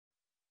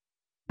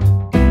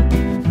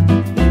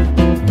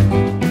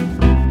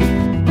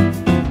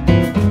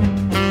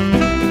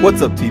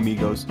What's up, Tea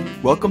Migos?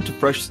 Welcome to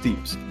Fresh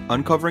Steeps,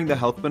 uncovering the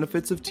health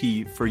benefits of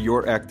tea for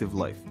your active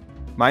life.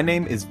 My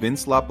name is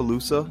Vince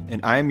LaPalooza, and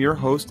I am your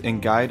host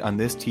and guide on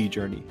this tea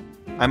journey.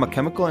 I'm a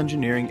chemical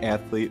engineering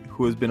athlete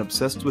who has been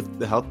obsessed with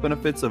the health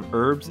benefits of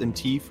herbs and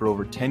tea for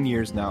over 10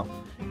 years now,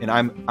 and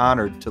I'm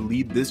honored to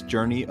lead this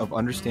journey of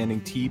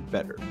understanding tea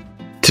better.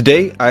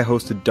 Today, I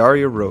hosted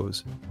Daria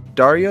Rose.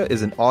 Daria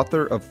is an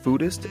author of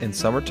Foodist and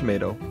Summer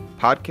Tomato,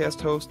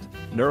 podcast host,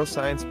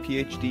 neuroscience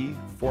PhD,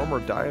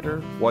 former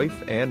dieter,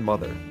 wife, and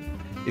mother.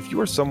 If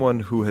you are someone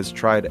who has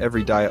tried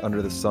every diet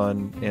under the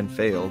sun and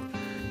failed,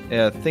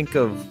 think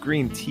of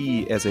green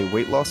tea as a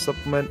weight loss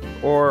supplement,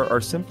 or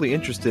are simply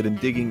interested in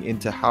digging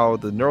into how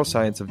the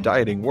neuroscience of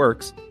dieting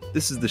works,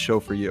 this is the show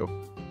for you.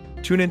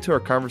 Tune into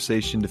our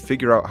conversation to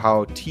figure out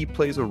how tea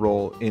plays a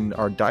role in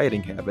our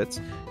dieting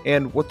habits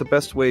and what the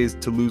best ways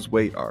to lose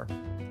weight are.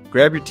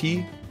 Grab your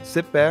tea,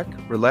 sit back,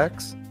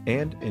 relax,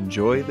 and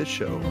enjoy the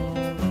show.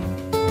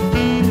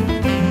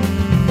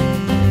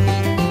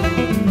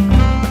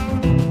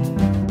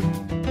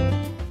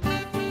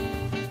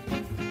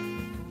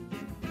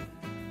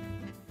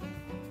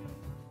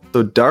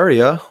 So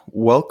Daria,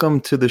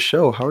 welcome to the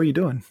show. How are you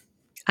doing?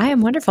 I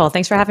am wonderful.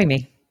 Thanks for having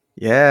me.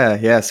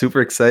 Yeah, super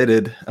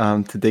excited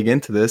to dig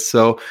into this.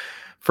 So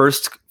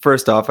first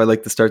off, I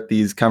like to start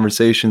these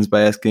conversations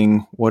by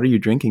asking, what are you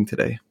drinking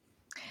today?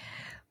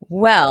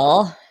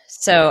 Well,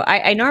 so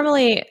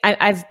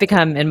I've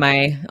become, in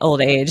my old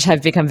age,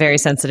 I've become very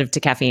sensitive to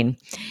caffeine.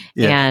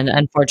 Yeah. And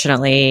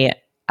unfortunately,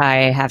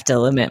 I have to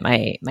limit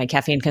my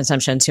caffeine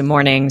consumption to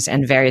mornings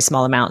and very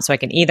small amounts. So I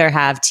can either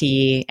have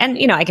tea, and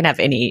I can have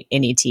any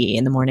tea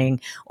in the morning,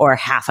 or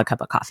half a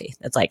cup of coffee.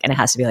 It's like, and it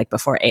has to be like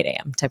before 8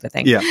 a.m. type of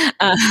thing. Yeah.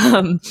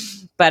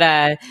 But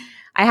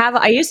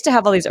I used to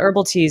have all these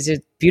herbal teas,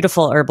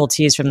 beautiful herbal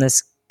teas from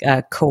this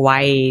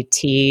Kauai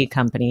tea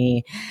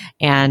company,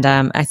 and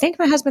I think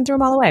my husband threw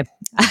them all away.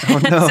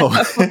 Oh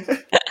no. So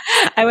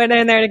I went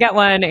in there to get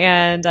one,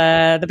 and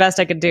the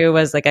best I could do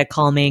was like a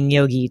calming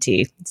yogi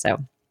tea.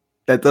 So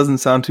that doesn't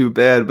sound too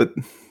bad, but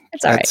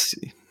it's all right.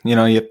 You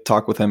have to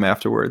talk with him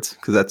afterwards,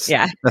 because that's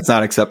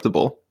not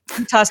acceptable.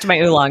 I tossed my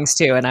oolongs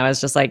too, and I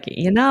was just like,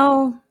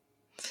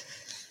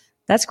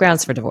 that's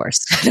grounds for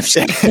divorce.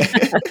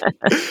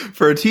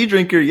 For a tea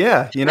drinker,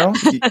 yeah, you don't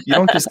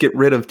just get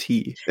rid of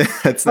tea.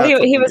 That's not.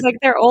 He was like,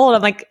 they're old.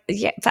 I'm like,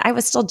 yeah, but I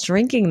was still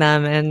drinking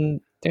them, and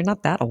they're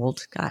not that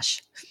old.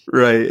 Gosh.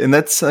 Right, and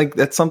that's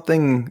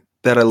something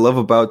that I love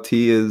about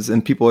tea is,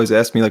 and people always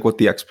ask me like what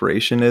the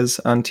expiration is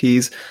on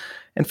teas,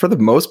 and for the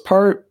most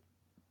part,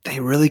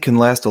 they really can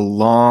last a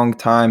long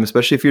time,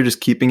 especially if you're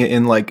just keeping it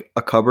in like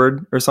a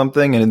cupboard or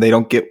something, and they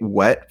don't get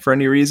wet for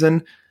any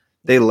reason.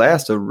 They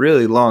last a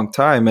really long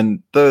time,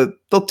 and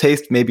they'll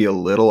taste maybe a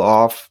little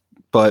off,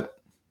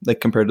 but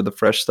like compared to the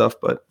fresh stuff.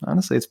 But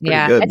honestly, it's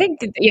pretty good. I think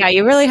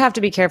you really have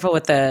to be careful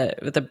with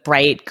the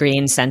bright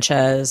green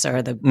senchas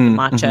or the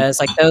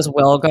matchas. Like those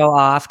will go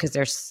off because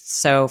they're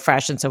so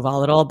fresh and so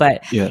volatile.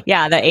 But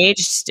the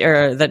aged,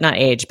 or the not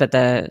aged, but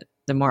the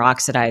more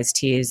oxidized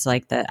teas,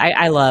 like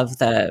I love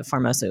the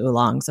Formosa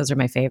oolongs. Those are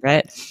my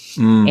favorite,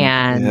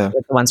 and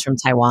the ones from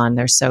Taiwan,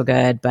 they're so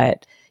good.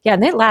 But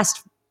and they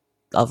last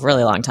a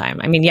really long time.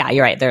 I mean,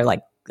 you're right. They're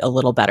like a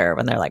little better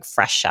when they're like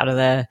fresh out of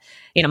the,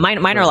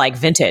 mine are like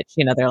vintage,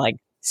 they're like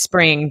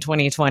spring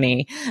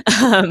 2020.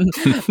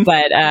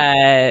 But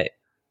and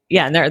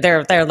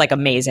they're like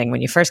amazing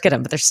when you first get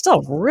them, but they're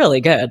still really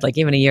good, like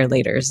even a year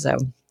later. So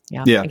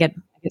I get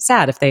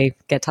sad if they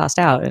get tossed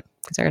out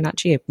because they're not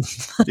cheap.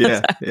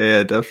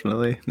 Yeah,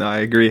 definitely. No, I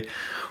agree.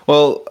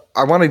 Well,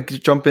 I want to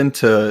jump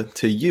into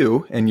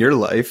you and your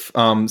life.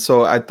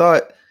 So I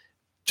thought,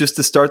 just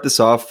to start this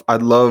off,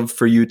 I'd love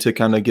for you to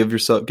kind of give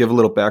a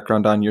little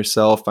background on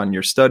yourself, on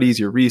your studies,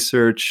 your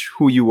research,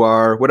 who you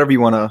are, whatever you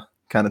want to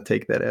kind of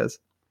take that as.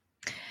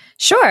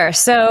 Sure.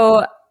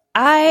 So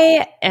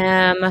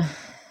I'm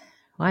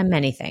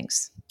many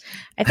things.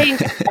 I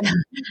think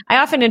I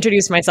often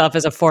introduce myself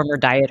as a former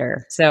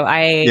dieter. So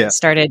I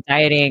started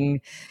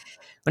dieting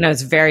when I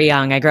was very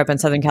young. I grew up in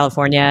Southern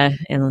California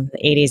in the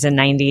 80s and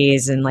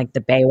 90s in like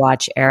the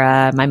Baywatch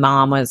era. My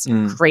mom was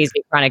a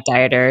crazy chronic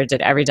dieter,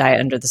 did every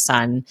diet under the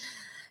sun.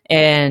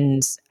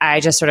 And I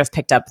just sort of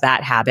picked up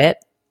that habit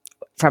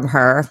from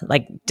her,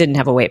 like didn't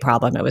have a weight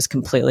problem. It was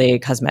completely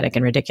cosmetic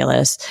and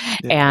ridiculous.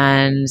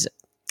 And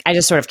I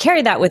just sort of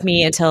carried that with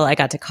me until I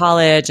got to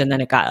college. And then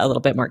it got a little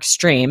bit more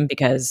extreme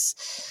because,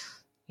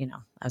 I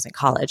was in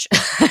college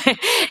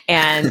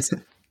and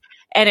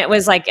it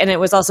was like, and it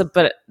was also,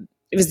 but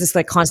it was this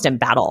like constant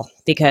battle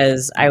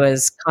because I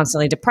was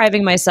constantly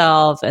depriving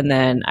myself, and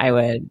then I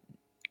would,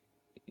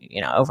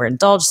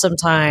 overindulge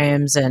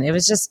sometimes, and it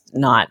was just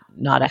not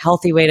a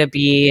healthy way to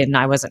be. And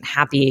I wasn't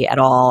happy at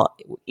all,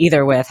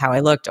 either with how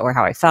I looked or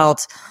how I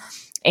felt.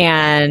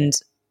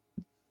 But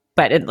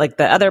like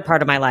the other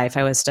part of my life,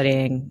 I was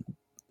studying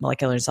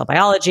molecular cell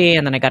biology,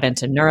 and then I got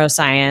into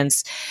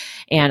neuroscience,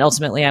 and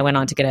ultimately I went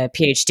on to get a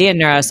PhD in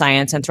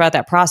neuroscience. And throughout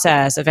that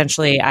process,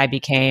 eventually I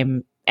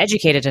became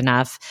educated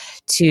enough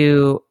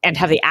to, and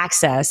have the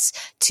access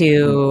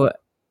to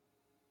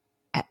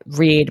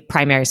read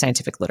primary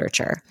scientific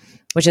literature,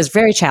 which is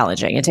very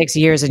challenging. It takes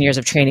years and years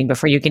of training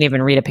before you can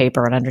even read a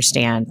paper and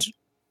understand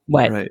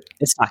what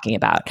it's talking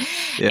about.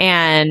 Yeah.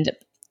 And,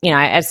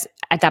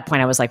 at that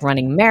point I was like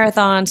running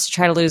marathons to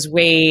try to lose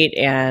weight,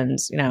 and,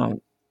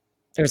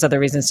 there was other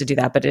reasons to do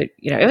that, but it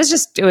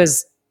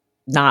was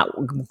not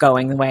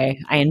going the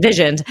way I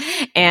envisioned.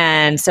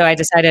 And so I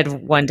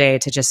decided one day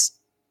to just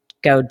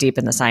go deep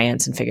in the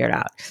science and figure it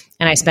out.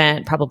 And I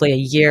spent probably a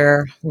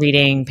year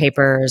reading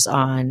papers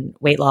on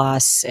weight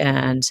loss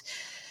and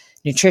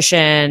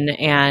nutrition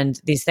and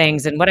these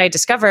things. And what I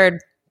discovered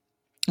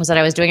was that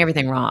I was doing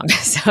everything wrong.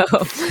 So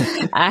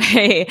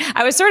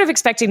I was sort of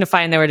expecting to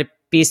find there were to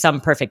be some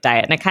perfect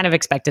diet. And I kind of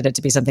expected it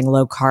to be something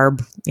low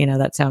carb.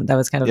 That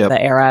was kind of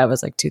the era. It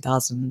was like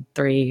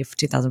 2003,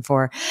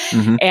 2004.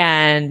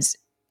 Mm-hmm.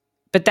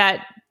 But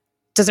that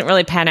doesn't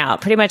really pan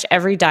out. Pretty much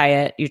every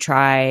diet you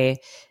try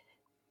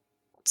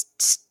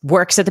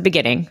works at the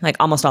beginning, like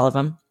almost all of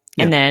them.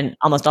 Yeah. And then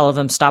almost all of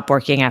them stop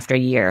working after a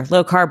year.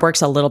 Low carb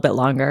works a little bit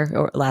longer,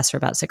 or lasts for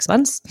about 6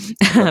 months.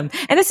 And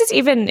this is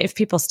even if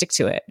people stick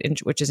to it,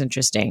 which is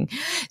interesting.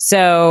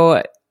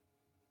 So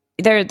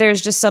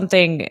there's just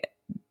something,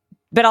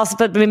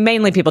 but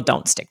mainly people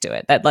don't stick to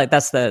it.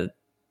 That's the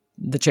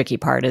tricky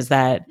part, is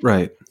that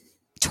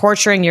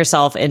torturing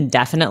yourself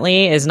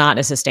indefinitely is not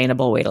a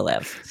sustainable way to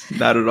live.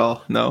 Not at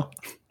all. No.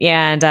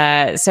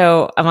 And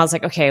so I was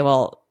like, okay,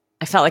 well,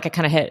 I felt like I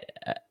kind of hit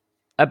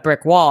a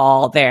brick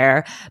wall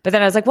there. But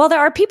then I was like, well, there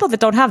are people that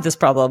don't have this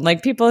problem,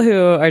 like people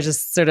who are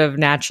just sort of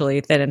naturally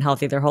thin and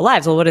healthy their whole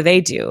lives. Well, what do they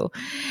do?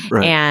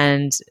 Right.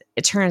 And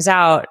it turns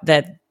out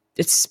that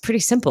it's pretty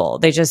simple.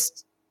 They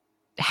just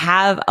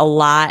have a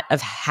lot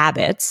of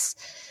habits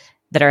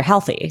that are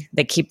healthy,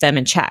 that keep them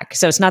in check.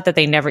 So it's not that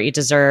they never eat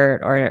dessert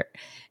or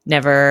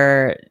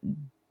never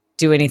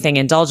do anything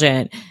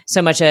indulgent,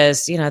 so much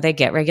as, they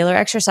get regular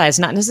exercise,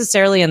 not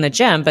necessarily in the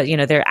gym, but,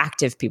 they're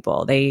active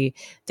people. They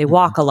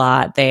walk a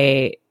lot.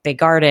 They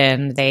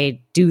garden,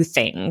 they do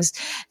things.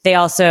 They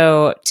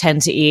also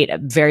tend to eat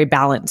very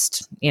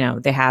balanced.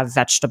 They have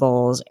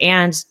vegetables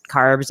and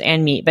carbs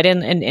and meat, but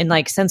in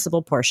like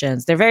sensible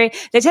portions. They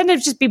tend to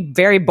just be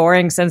very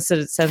boring,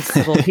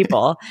 sensible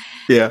people.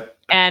 Yeah.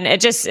 And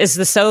it just is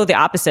the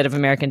opposite of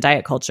American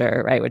diet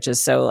culture, right? Which is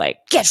so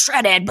like, get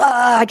shredded,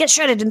 get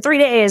shredded in 3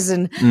 days.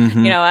 And,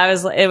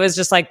 it was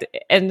just like,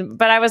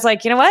 but I was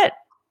like, you know what?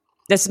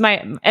 This is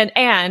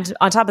and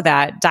on top of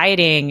that,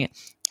 dieting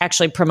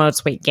actually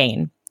promotes weight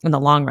gain in the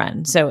long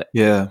run. So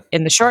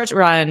in the short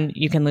run,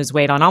 you can lose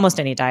weight on almost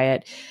any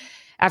diet.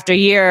 After a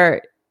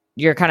year,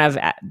 you're kind of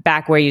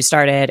back where you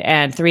started.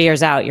 And 3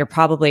 years out, you're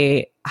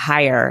probably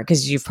higher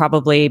because you've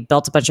probably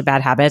built a bunch of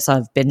bad habits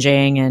of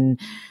binging and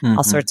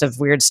all sorts of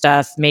weird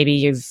stuff. Maybe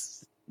you've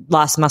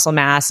lost muscle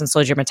mass and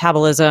slowed your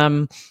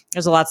metabolism.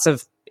 There's lots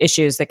of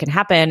issues that can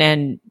happen.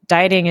 And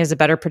dieting is a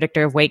better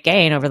predictor of weight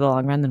gain over the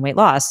long run than weight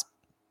loss.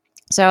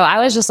 So I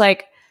was just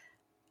like,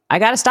 I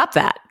got to stop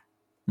that.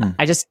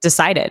 I just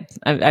decided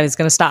I was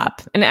going to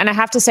stop. And I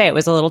have to say, it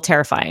was a little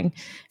terrifying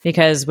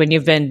because when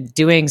you've been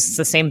doing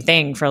the same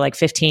thing for like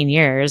 15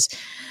 years,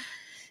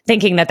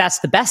 thinking that that's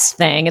the best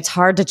thing, it's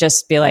hard to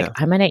just be like,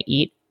 I'm going to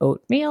eat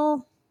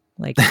oatmeal,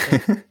 like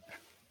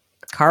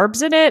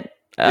carbs in it.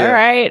 All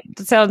right.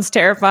 That sounds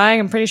terrifying.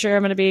 I'm pretty sure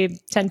I'm going to be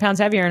 10 pounds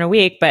heavier in a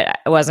week, but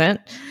I wasn't.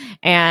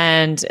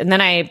 And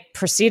then I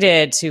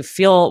proceeded to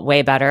feel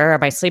way better.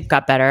 My sleep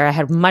got better. I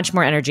had much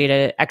more energy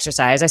to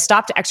exercise. I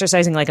stopped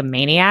exercising like a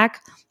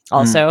maniac.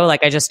 Also,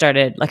 like I just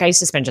started, like I used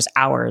to spend just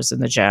hours in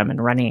the gym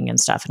and running and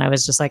stuff. And I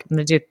was just like, I'm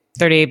going to do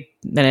 30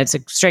 minutes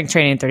of strength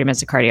training, 30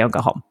 minutes of cardio and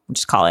go home. We'll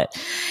just call it.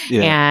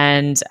 Yeah.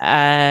 And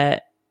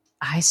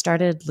I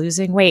started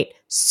losing weight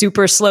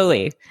super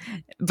slowly.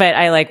 But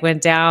I like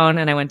went down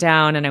and I went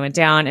down and I went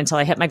down until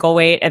I hit my goal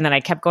weight. And then I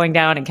kept going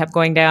down and kept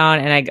going down.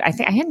 And I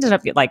think I ended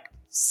up like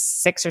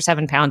 6 or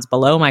 7 pounds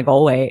below my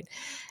goal weight.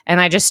 And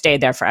I just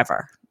stayed there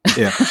forever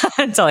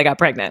until I got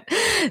pregnant.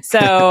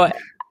 So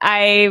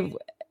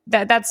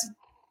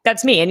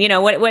that's me.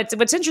 And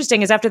what's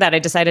interesting is after that, I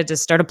decided to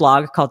start a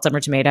blog called Summer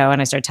Tomato.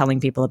 And I started telling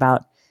people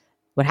about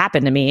what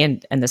happened to me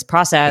and this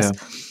process. Yeah.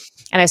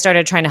 And I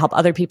started trying to help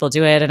other people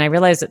do it. And I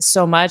realized that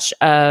so much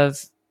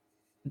of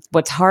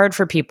what's hard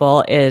for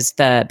people is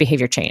the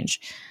behavior change.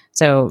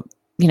 So,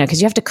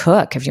 because you have to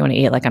cook if you want to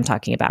eat, like I'm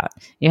talking about.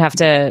 You have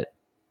to,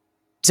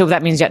 so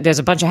that means there's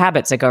a bunch of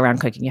habits that go around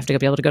cooking. You have to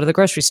be able to go to the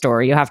grocery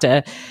store. You have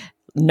to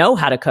know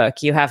how to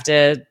cook. You have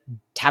to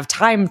have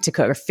time to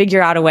cook or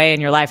figure out a way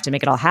in your life to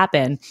make it all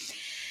happen.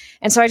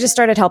 And so I just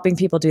started helping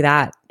people do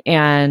that.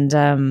 And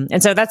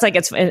so that's like,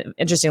 it's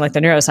interesting, like the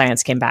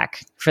neuroscience came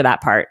back for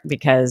that part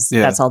because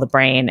that's all the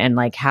brain and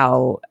like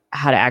how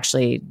to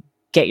actually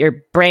get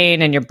your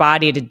brain and your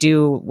body to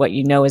do what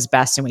you know is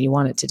best and what you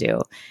want it to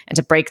do and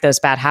to break those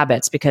bad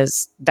habits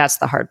because that's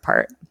the hard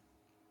part.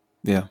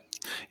 Yeah.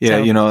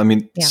 Yeah.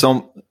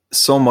 So,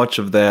 so much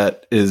of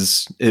that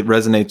it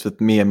resonates with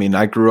me. I mean,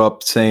 I grew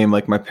up same,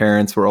 like my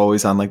parents were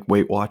always on like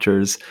Weight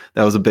Watchers.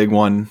 That was a big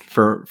one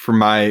for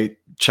my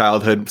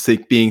childhood,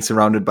 being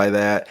surrounded by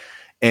that.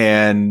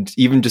 and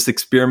even just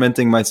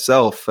experimenting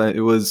myself.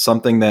 It was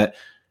something that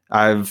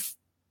I've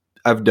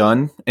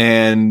done,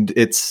 and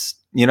it's,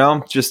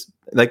 just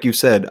like you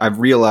said, I've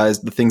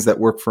realized the things that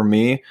work for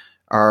me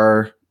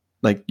are,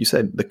 like you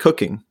said, the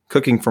cooking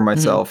for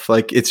myself.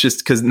 Like, it's just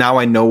because now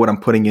I know what I'm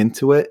putting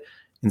into it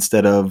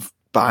instead of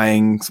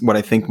buying what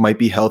I think might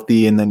be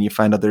healthy. And then you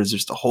find out there's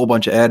just a whole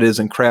bunch of additives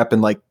and crap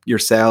in like your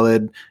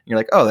salad. You're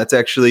like, oh, that's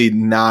actually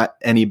not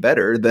any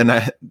better than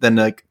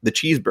like the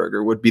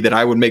cheeseburger would be that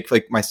I would make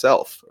like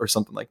myself or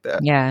something like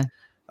that. Yeah.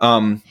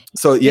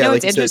 So yeah,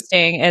 what's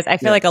interesting is I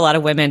feel like a lot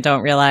of women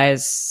don't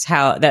realize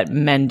that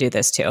men do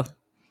this too.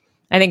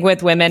 I think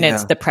with women,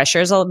 it's the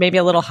pressure's maybe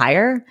a little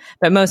higher,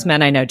 but most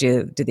men I know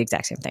do the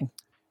exact same thing.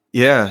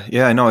 Yeah.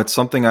 I know it's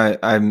something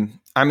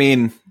I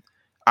mean,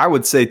 I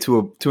would say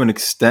to an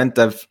extent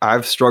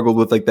I've struggled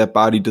with like that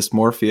body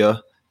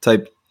dysmorphia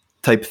type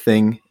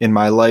thing in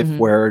my life,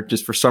 where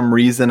just for some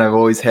reason I've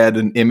always had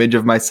an image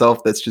of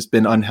myself that's just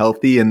been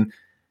unhealthy, and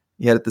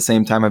yet at the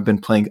same time I've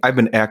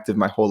been active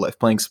my whole life,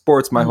 playing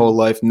sports my whole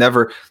life.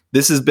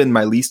 This has been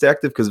my least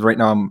active because right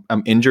now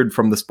I'm injured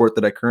from the sport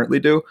that I currently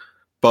do,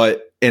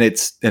 and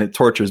it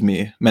tortures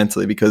me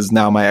mentally because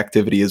now my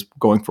activity is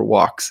going for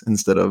walks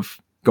instead of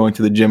going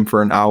to the gym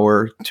for an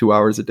hour, 2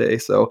 hours a day.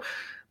 So,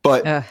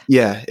 but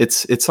yeah,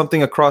 it's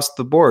something across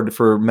the board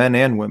for men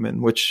and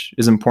women, which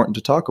is important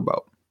to talk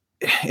about.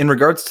 In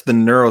regards to the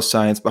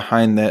neuroscience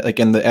behind that, like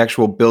in the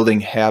actual building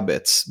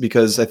habits,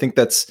 because I think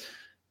that's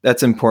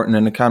important.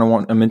 And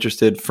I'm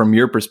interested from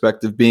your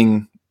perspective,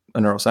 being a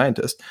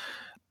neuroscientist,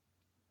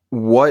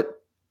 what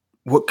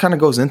kind of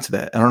goes into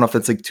that? I don't know if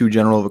it's like too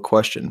general of a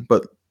question,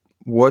 but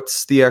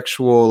what's the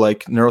actual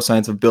like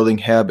neuroscience of building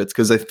habits?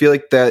 Because I feel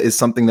like that is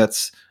something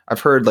I've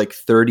heard like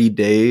 30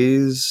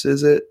 days,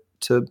 is it,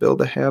 to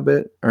build a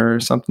habit or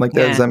something like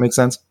that? Yeah. Does that make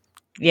sense?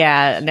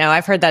 Yeah, no,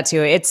 I've heard that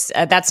too. It's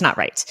that's not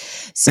right.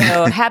 So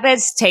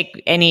habits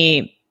take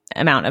any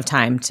amount of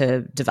time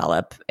to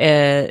develop.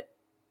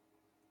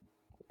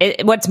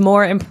 What's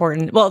more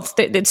important? Well,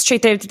 it's true.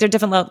 They're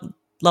different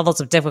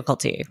levels of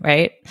difficulty,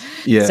 right?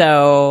 Yeah.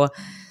 So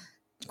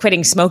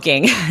quitting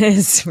smoking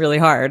is really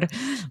hard,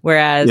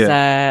 whereas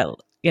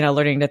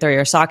learning to throw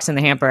your socks in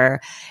the hamper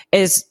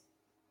is,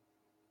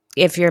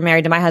 if you're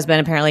married to my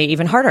husband, apparently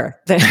even harder.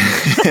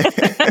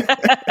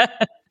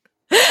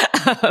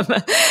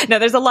 No,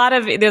 there's a lot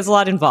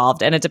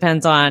involved, and it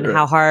depends on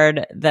how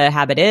hard the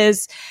habit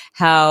is,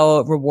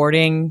 how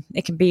rewarding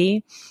it can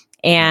be,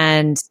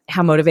 and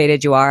how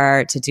motivated you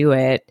are to do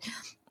it,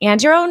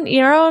 and your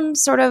own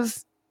sort of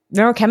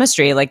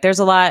neurochemistry. Like, there's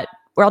a lot.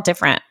 We're all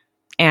different,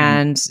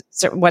 and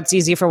so what's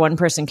easy for one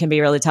person can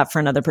be really tough for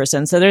another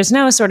person. So there's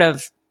no sort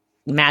of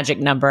magic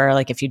number,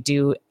 like if you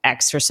do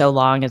X for so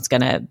long, it's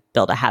going to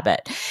build a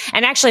habit.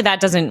 And actually that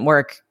doesn't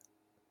work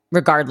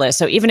regardless.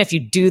 So even if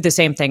you do the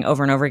same thing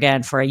over and over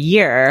again for a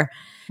year,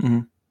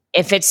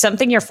 if it's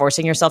something you're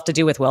forcing yourself to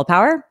do with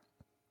willpower,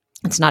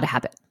 it's not a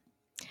habit.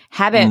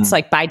 Habits,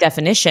 like by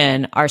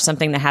definition, are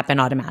something that happen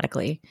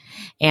automatically.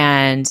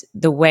 And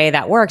the way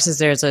that works is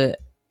there's a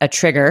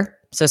trigger.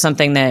 So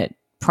something that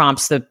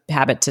prompts the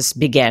habit to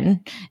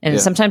begin.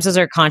 And sometimes those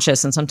are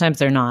conscious and sometimes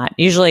they're not.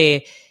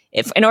 Usually,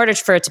 in order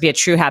for it to be a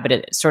true habit,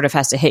 it sort of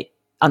has to hit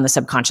on the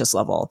subconscious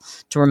level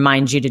to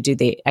remind you to do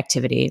the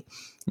activity.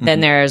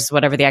 Then there's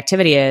whatever the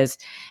activity is.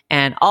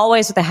 And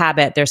always with a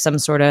habit, there's some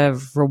sort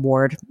of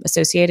reward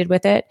associated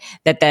with it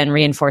that then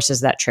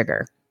reinforces that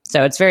trigger.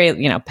 So it's very,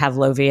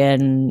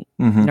 Pavlovian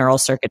neural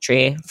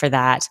circuitry for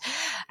that.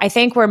 I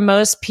think where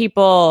most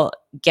people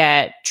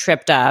get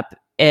tripped up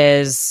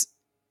is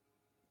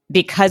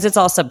because it's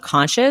all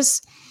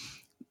subconscious.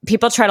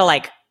 People try to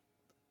like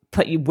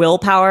put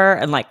willpower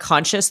and like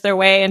conscious their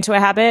way into a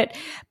habit.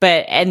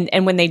 But,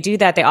 and when they do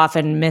that, they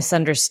often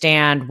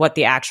misunderstand what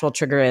the actual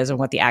trigger is and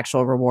what the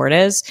actual reward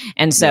is.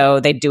 And so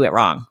they do it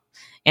wrong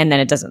and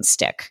then it doesn't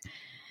stick.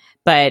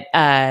 But,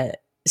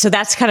 so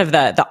that's kind of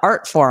the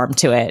art form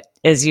to it,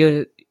 is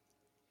you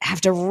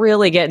have to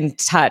really get in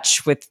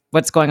touch with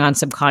what's going on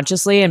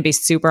subconsciously and be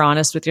super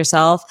honest with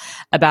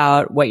yourself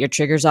about what your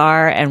triggers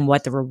are and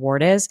what the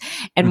reward is.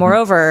 And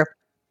moreover,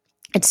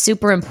 it's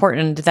super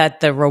important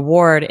that the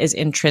reward is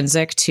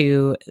intrinsic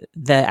to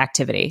the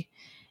activity.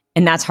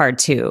 And that's hard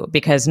too,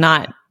 because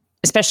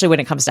especially when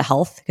it comes to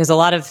health, because a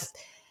lot of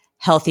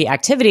healthy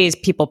activities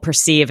people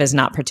perceive as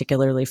not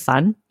particularly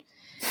fun.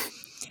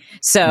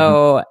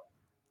 So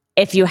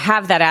if you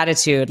have that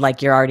attitude,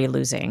 like, you're already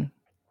losing.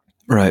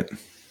 Right.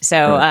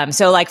 So,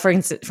 so like, for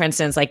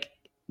instance, like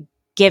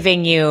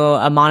giving you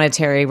a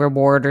monetary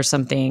reward or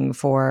something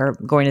for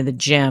going to the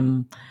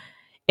gym,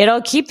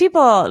 it'll keep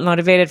people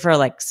motivated for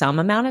like some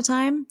amount of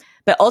time,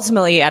 but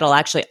ultimately it'll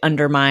actually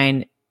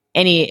undermine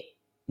any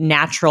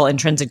natural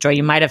intrinsic joy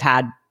you might have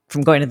had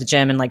from going to the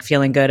gym and like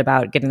feeling good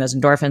about getting those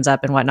endorphins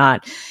up and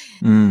whatnot,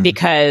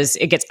 because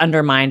it gets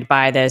undermined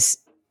by this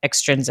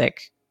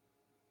extrinsic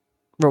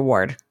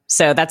reward.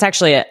 So that's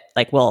actually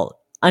will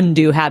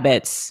undo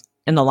habits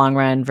in the long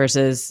run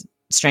versus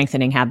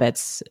strengthening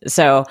habits.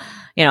 So,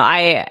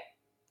 I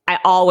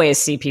always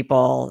see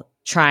people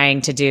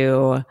trying to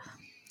do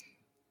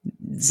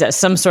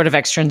some sort of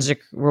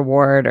extrinsic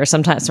reward or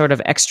some sort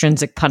of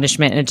extrinsic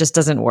punishment, and it just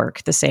doesn't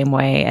work the same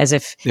way as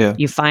if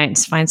you find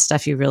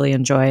stuff you really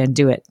enjoy and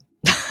do it.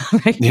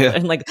 Right? Yeah.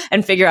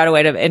 And figure out a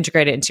way to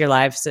integrate it into your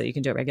life so that you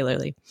can do it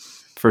regularly.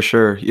 For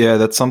sure. Yeah,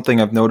 that's something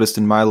I've noticed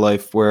in my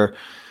life where,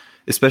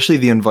 especially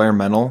the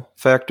environmental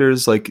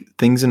factors, like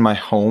things in my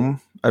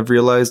home, I've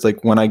realized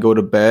like when I go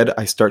to bed,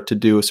 I start to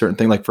do a certain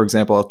thing. Like, for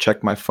example, I'll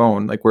check my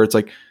phone, like where it's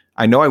like,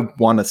 I know I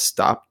want to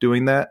stop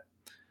doing that.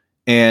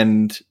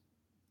 And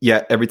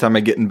yet every time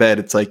I get in bed,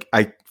 it's like,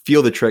 I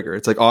feel the trigger.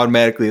 It's like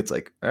automatically, it's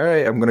like, all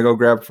right, I'm going to go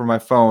grab for my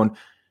phone.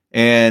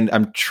 And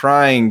I'm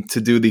trying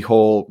to do the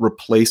whole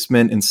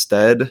replacement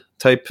instead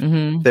type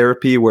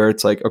therapy where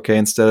it's like, okay,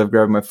 instead of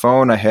grabbing my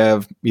phone, I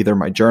have either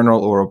my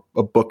journal or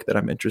a book that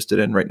I'm interested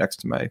in right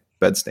next to my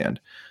bedstand.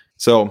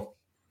 So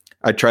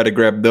I try to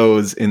grab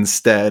those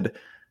instead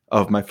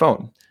of my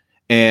phone.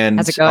 And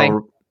how's it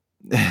going?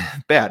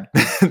 Bad.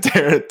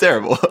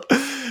 Terrible.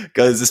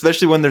 Because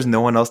especially when there's no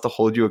one else to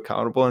hold you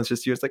accountable and it's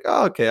just you, it's like,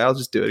 oh, okay, I'll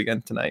just do it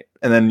again tonight.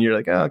 And then you're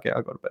like, oh, okay,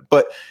 I'll go to bed.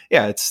 But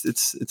yeah,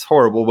 it's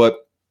horrible.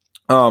 But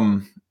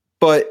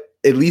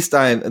at least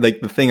I'm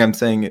like, the thing I'm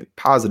saying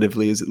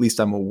positively is at least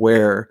I'm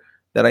aware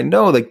that I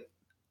know like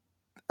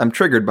I'm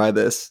triggered by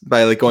this,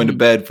 by like going to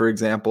bed, for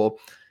example,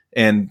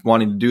 and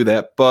wanting to do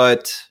that.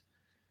 But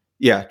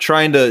yeah,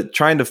 trying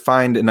to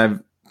find, and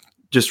I've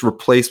just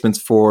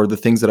replacements for the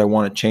things that I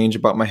want to change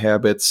about my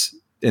habits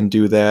and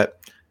do that.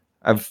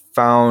 I've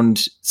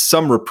found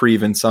some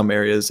reprieve in some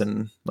areas.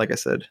 And like I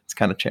said, it's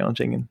kind of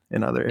challenging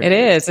in other areas. It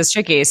is. It's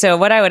tricky. So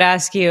what I would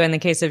ask you in the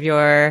case of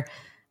your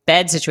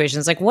bed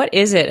situations, like what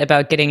is it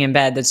about getting in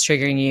bed that's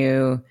triggering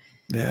you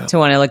to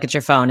want to look at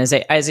your phone? Is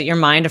it your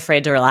mind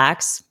afraid to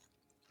relax?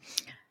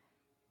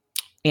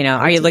 You know,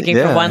 are you looking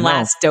for one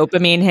last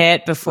dopamine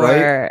hit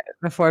before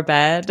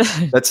bed?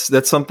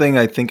 That's something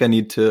I think I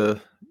need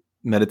to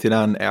meditate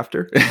on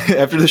after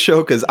the show,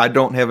 because I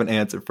don't have an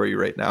answer for you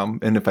right now.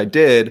 And if I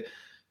did,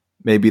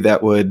 maybe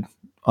that would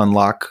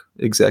unlock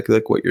exactly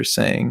like what you're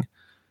saying.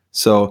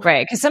 So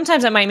right, because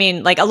sometimes it might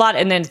mean like a lot,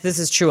 and then this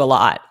is true a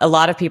lot. A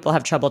lot of people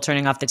have trouble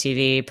turning off the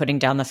TV, putting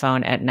down the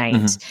phone at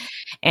night,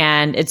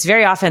 and it's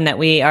very often that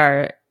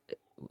we're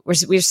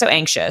so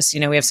anxious.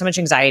 You know, we have so much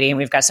anxiety, and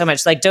we've got so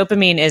much like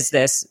dopamine is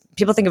this.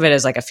 People think of it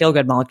as like a feel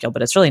good molecule,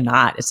 but it's really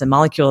not. It's a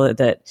molecule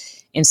that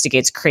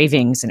instigates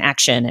cravings and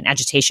action and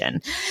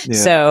agitation. Yeah.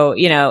 So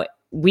you know,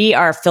 we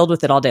are filled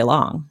with it all day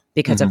long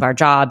because of our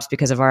jobs,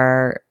 because of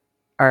our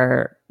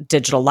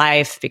digital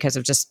life, because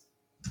of just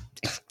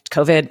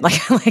COVID,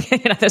 like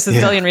you know, there's a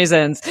billion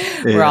reasons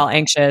we're all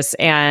anxious.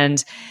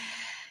 And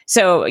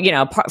so, you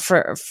know,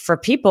 for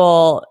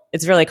people,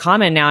 it's really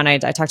common now. And I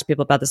talk to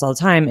people about this all the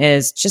time,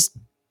 is just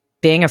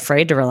being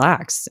afraid to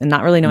relax and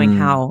not really knowing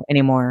how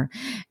anymore.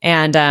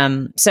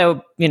 And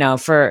so, you know,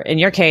 in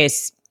your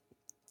case,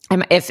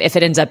 if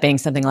it ends up being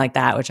something like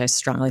that, which I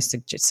strongly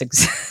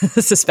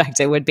suspect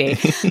it would be,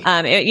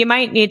 you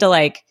might need to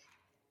like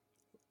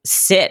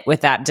sit with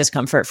that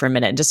discomfort for a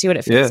minute and just see what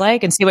it feels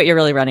like and see what you're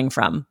really running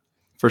from.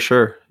 For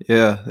sure.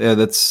 Yeah.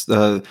 That's,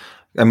 I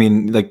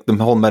mean, like the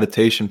whole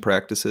meditation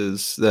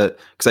practices that,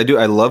 because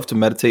I love to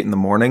meditate in the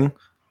morning,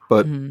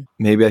 but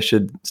maybe I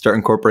should start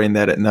incorporating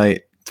that at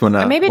night.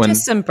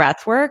 Just some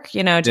breath work,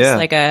 you know,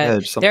 just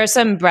there's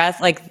some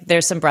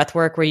breath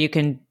work where you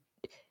can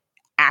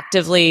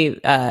actively,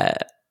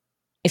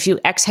 if you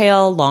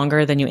exhale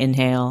longer than you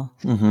inhale,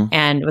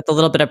 and with a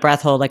little bit of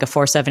breath hold, like a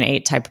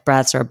 4-7-8 type of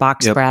breaths or a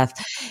box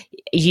breath,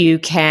 you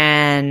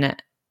can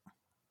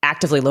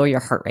actively lower your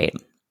heart rate.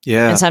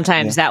 Yeah. And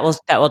sometimes that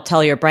will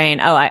tell your brain,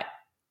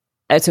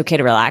 it's okay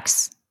to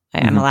relax.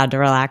 I'm allowed to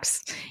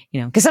relax,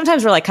 you know, because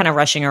sometimes we're like kind of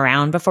rushing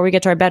around before we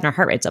get to our bed and our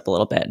heart rate's up a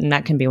little bit. And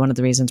that can be one of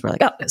the reasons we're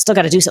like, I still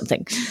got to do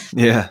something.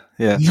 Yeah.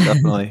 Yeah,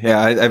 definitely.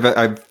 Yeah.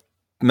 I've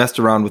messed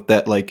around with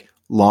that, like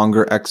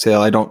longer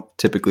exhale. I don't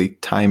typically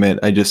time it.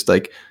 I just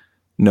like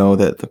know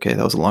that, okay,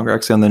 that was a longer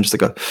exhale, and then just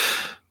like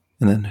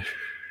and then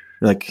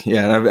like,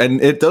 yeah,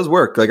 and it does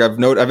work. Like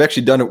I've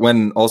actually done it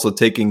when also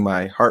taking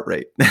my heart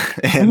rate,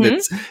 and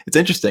it's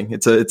interesting.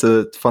 It's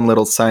a fun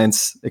little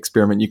science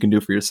experiment you can do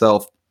for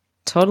yourself.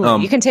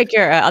 Totally. You can take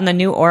your, on the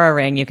new Oura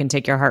ring, you can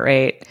take your heart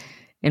rate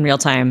in real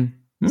time.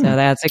 So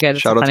that's a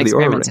fun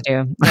experiment to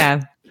do.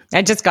 Yeah.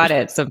 I just got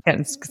it. So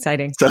it's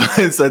exciting. So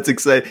that's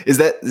exciting. Is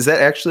that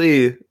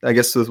actually, I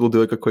guess we'll do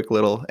like a quick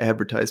little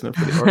advertisement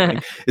for the Oura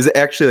ring. Is it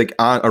actually like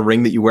on a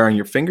ring that you wear on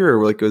your finger,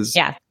 or like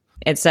Yeah.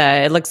 It's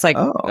it looks like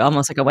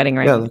almost like a wedding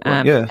ring,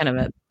 kind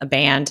of a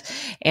band.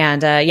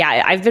 And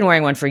I've been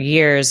wearing one for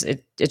years.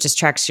 It just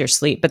tracks your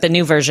sleep, but the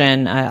new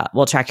version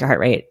will track your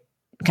heart rate.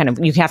 Kind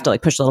of, you have to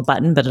like push a little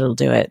button, but it'll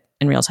do it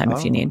in real time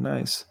if you need.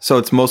 Nice. So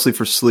it's mostly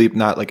for sleep,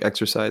 not like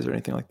exercise or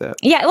anything like that.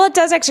 Yeah, well, it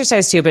does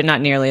exercise too, but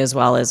not nearly as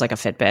well as like a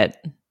Fitbit.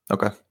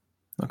 Okay,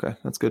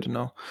 that's good to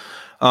know.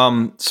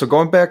 So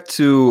going back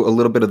to a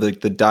little bit of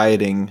the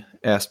dieting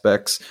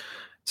aspects,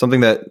 something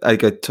that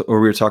we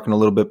were talking a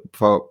little bit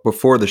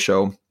before the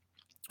show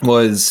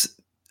was,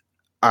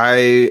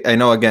 I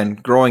know, again,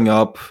 growing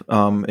up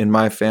in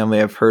my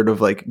family, I've heard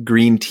of like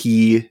green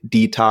tea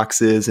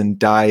detoxes and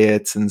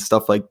diets and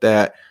stuff like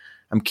that.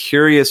 I'm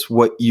curious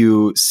what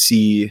you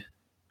see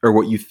or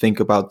what you think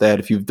about that.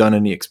 If you've done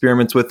any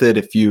experiments with it,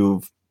 if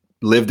you've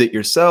lived it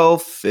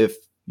yourself, if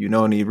you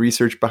know any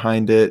research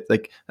behind it.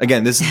 Like,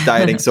 again, this is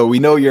dieting, so we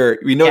know your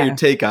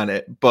take on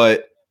it,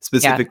 but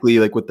specifically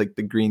like with like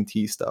the green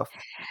tea stuff.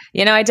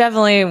 I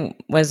definitely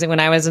was, when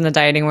I was in the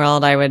dieting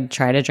world, I would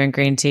try to drink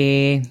green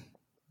tea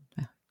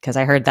because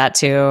I heard that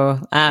too.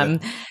 The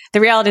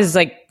reality is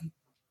like,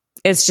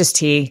 it's just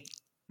tea.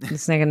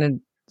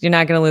 You're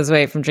not going to lose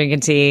weight from drinking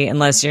tea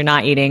unless you're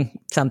not eating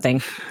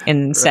something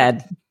instead.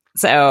 Right.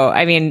 So,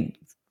 I mean,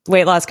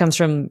 weight loss comes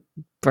from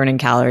burning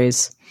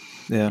calories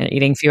and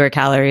eating fewer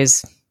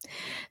calories.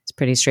 It's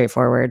pretty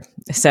straightforward.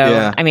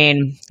 So, I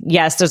mean,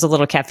 yes, there's a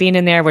little caffeine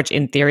in there, which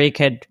in theory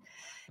could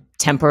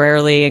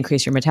temporarily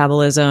increase your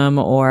metabolism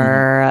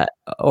or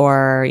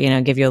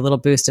give you a little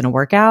boost in a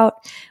workout,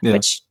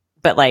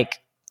 but like,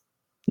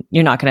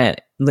 you're not going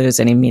to lose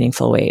any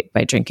meaningful weight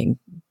by drinking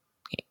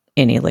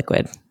any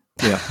liquid.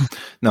 Yeah.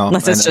 No.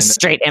 Unless it's just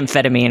straight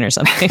amphetamine or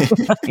something.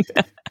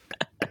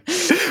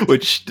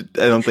 Which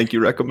I don't think you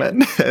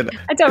recommend.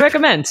 I don't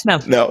recommend.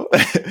 No.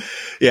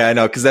 Yeah, I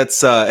know. Cause it's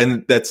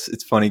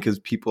funny because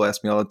people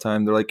ask me all the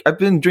time. They're like, I've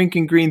been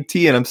drinking green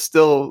tea and I'm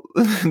still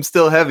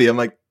heavy. I'm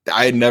like,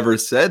 I never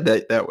said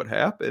that would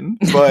happen,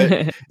 but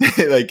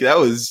like that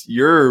was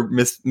your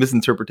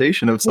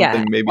misinterpretation of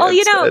something. Maybe.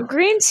 Well,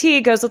 green tea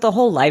goes with the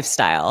whole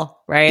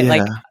lifestyle, right?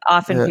 Like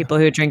often people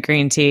who drink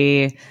green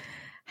tea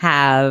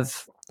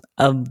have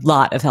a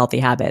lot of healthy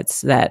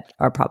habits that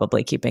are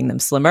probably keeping them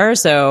slimmer.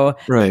 So,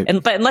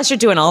 but unless you're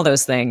doing all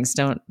those things,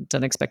 don't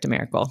expect a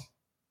miracle.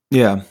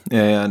 Yeah,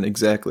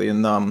 exactly.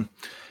 And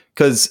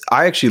because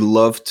I actually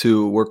love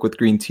to work with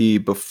green tea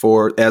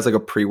before as like a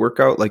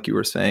pre-workout, like you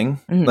were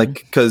saying, like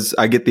because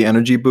I get the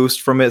energy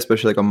boost from it,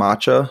 especially like a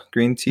matcha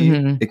green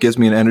tea. It gives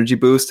me an energy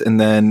boost, and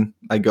then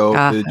I go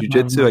to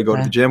jiu-jitsu, I go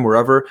to the gym,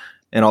 wherever,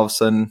 and all of a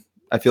sudden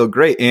I feel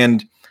great.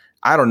 And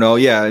I don't know.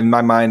 Yeah. In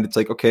my mind, it's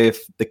like, okay, if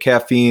the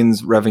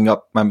caffeine's revving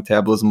up my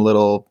metabolism a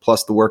little,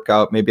 plus the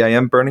workout, maybe I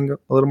am burning a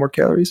little more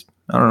calories.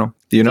 I don't know.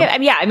 Do you know?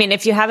 Yeah. I mean,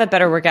 if you have a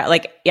better workout,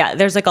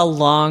 there's like a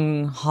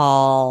long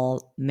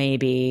haul,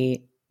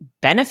 maybe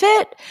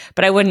benefit,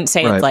 but I wouldn't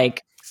say it's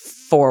like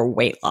for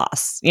weight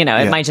loss.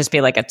 It might just be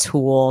like a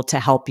tool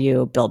to help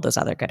you build those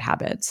other good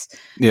habits.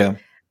 Yeah.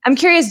 I'm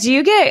curious, do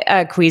you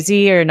get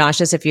queasy or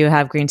nauseous if you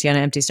have green tea on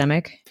an empty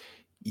stomach?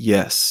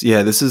 Yes.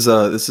 Yeah. This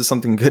is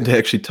something good to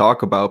actually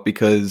talk about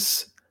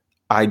because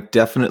I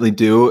definitely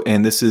do.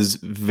 And this is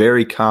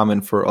very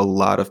common for a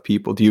lot of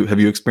people. Have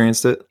you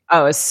experienced it?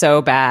 Oh, it's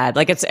so bad.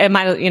 Like it's kind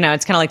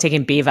of like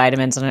taking B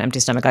vitamins on an empty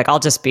stomach. Like I'll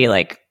just be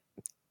like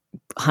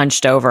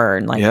hunched over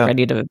and like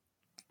ready to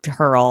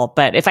hurl.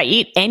 But if I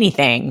eat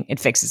anything, it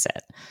fixes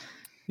it.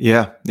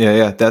 Yeah.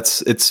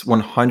 It's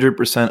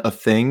 100% a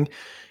thing.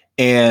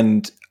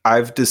 And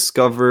I've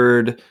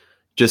discovered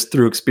just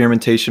through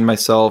experimentation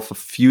myself, a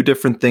few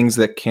different things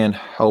that can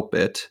help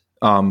it.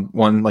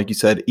 One, like you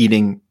said,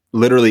 eating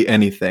literally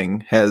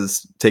anything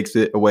takes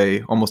it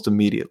away almost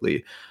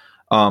immediately.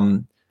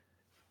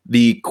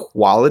 The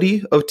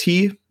quality of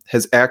tea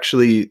has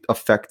actually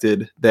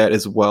affected that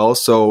as well.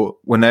 So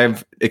when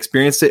I've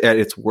experienced it at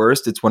its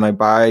worst, it's when I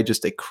buy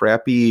just a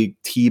crappy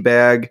tea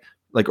bag,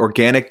 like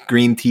organic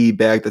green tea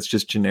bag that's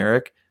just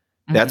generic.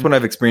 That's when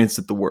I've experienced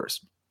it the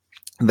worst.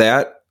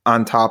 That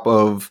on top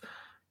of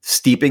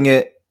steeping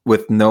it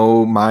with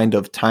no mind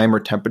of time or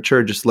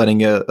temperature, just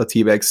letting a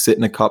tea bag sit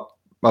in a cup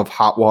of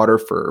hot water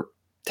for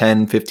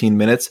 10, 15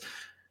 minutes.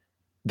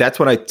 That's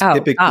when I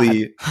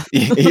typically,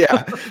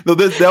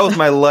 that was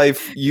my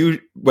life.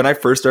 When I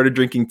first started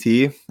drinking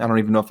tea, I don't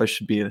even know if I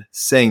should be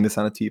saying this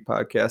on a tea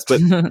podcast,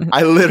 but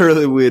I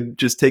literally would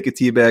just take a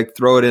tea bag,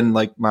 throw it in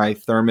like my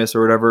thermos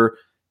or whatever,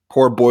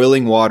 pour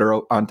boiling water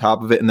on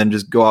top of it, and then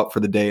just go out for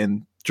the day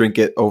and drink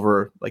it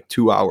over like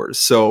 2 hours.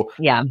 So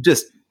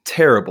just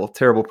terrible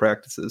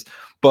practices.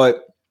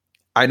 But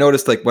I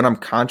noticed like when I'm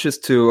conscious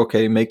to,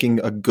 making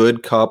a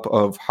good cup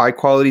of high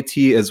quality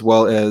tea as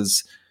well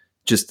as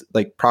just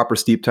like proper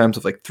steep times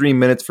of like 3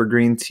 minutes for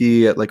green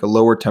tea at like a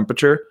lower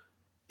temperature,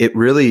 it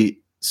really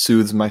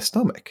soothes my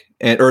stomach.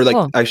 Or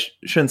I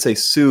shouldn't say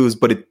soothes,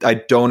 but I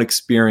don't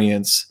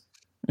experience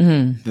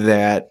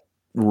that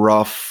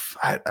rough.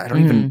 I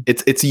don't even,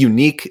 it's a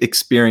unique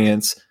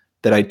experience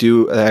that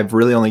I've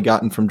really only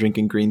gotten from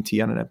drinking green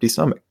tea on an empty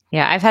stomach.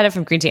 Yeah, I've had it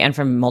from green tea and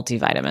from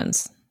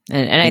multivitamins.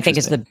 And I think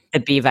it's the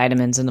B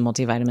vitamins and the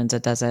multivitamins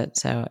that does it.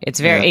 So it's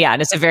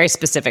and it's a very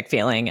specific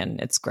feeling and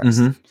it's gross.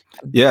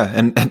 Yeah.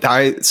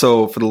 And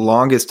so for the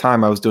longest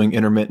time I was doing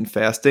intermittent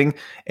fasting,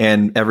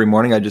 and every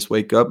morning I just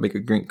wake up, make a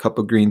green cup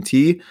of green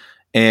tea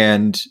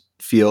and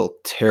feel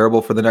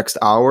terrible for the next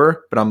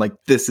hour. But I'm like,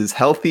 this is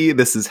healthy.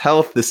 This is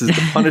health. This is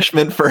the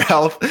punishment for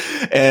health.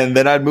 And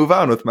then I'd move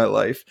on with my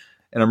life.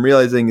 And I'm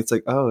realizing it's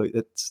like, oh,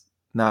 it's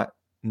not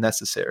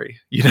necessary.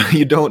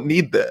 You don't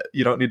need that.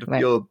 You don't need to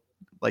feel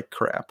like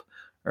crap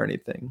or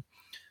anything.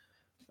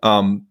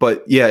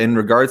 But yeah, in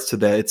regards to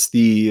that, it's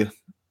the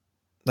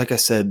like I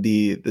said,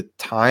 the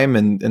time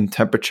and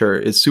temperature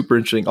is super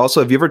interesting.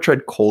 Also, have you ever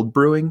tried cold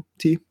brewing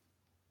tea?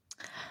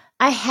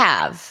 I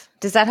have.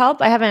 Does that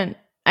help? I haven't.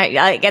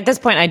 I at this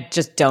point, I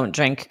just don't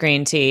drink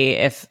green tea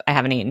if I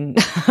haven't eaten.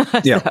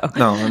 Yeah,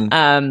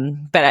 no.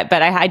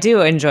 But I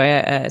do enjoy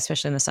it,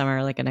 especially in the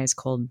summer, like a nice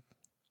cold.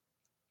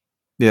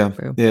 Yeah,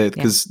 brew. yeah,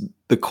 because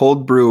the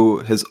cold brew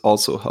has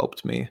also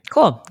helped me.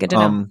 Cool, good to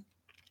know.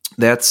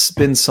 That's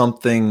been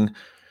something.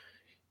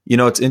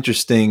 It's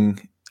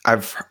interesting.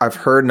 I've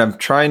heard, and I'm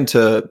trying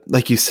to,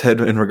 like you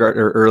said in regard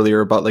or earlier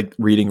about like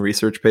reading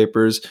research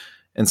papers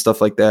and stuff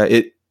like that.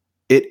 It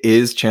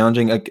is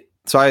challenging. Like,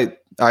 so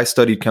I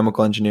studied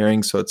chemical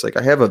engineering, so it's like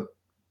I have a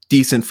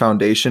decent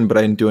foundation, but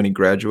I didn't do any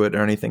graduate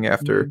or anything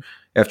after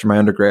my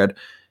undergrad.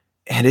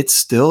 And it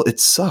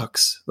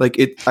sucks. Like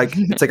it's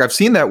like I've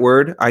seen that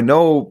word. I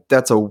know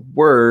that's a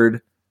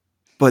word,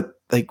 but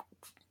like,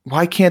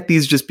 why can't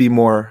these just be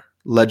more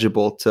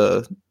legible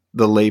to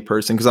the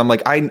layperson? Because I'm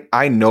like,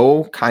 I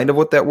know kind of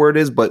what that word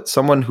is, but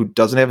someone who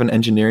doesn't have an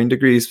engineering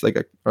degree,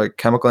 like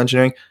chemical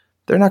engineering,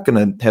 they're not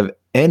going to have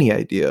any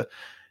idea.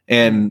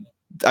 And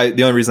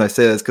the only reason I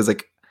say that is because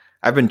like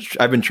I've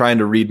been trying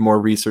to read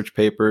more research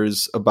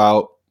papers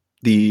about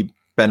the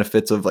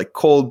benefits of like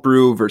cold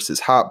brew versus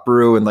hot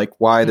brew and like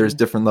why there's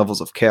different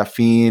levels of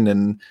caffeine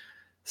and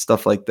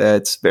stuff like that.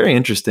 It's very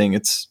interesting.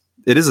 It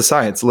is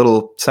a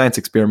little science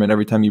experiment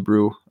every time you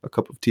brew a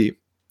cup of tea.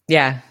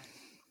 Yeah.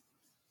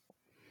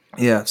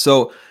 Yeah.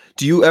 So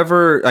do you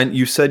ever,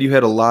 you said you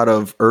had a lot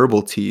of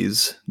herbal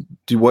teas.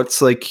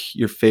 What's like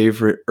your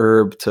favorite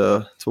herb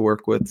to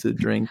work with, to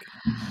drink?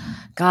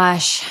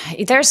 Gosh,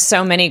 there's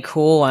so many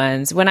cool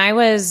ones. When I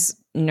was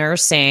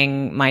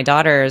nursing my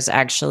daughters,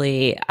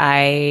 actually,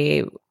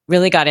 I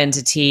really got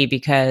into tea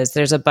because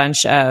there's a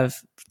bunch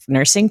of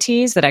nursing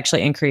teas that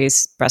actually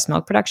increase breast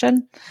milk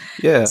production.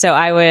 Yeah. So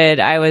I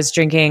was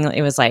drinking,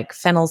 it was like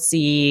fennel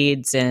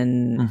seeds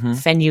and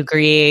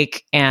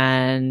fenugreek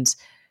and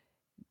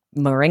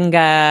moringa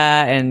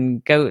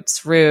and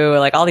goat's rue,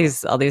 like all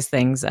these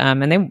things.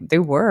 And they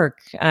work.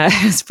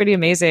 It's pretty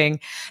amazing.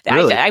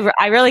 Really?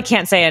 I really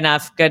can't say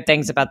enough good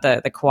things about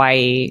the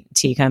Kauai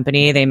Tea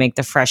Company. They make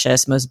the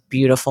freshest, most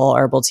beautiful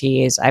herbal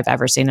teas I've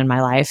ever seen in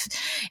my life.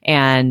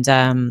 And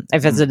I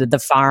visited the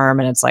farm,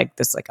 and it's like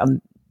this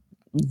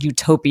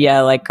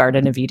utopia, like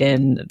Garden of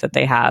Eden that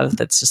they have,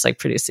 that's just like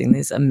producing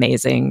these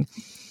amazing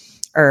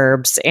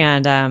herbs.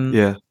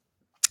 And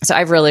so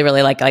I really,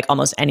 really like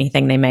almost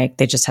anything they make.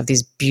 They just have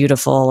these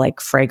beautiful, like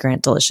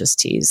fragrant, delicious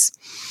teas.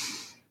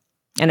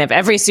 And they have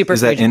every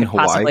superfood you could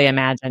possibly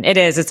imagine. It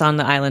is. It's on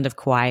the island of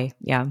Kauai.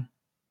 Yeah.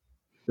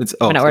 I'm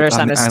going to order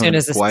some as soon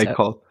as this is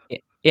called.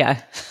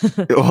 Yeah.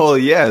 Well,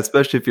 yeah,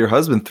 especially if your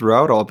husband threw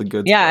out all the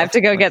good stuff. I have to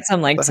go get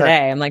some like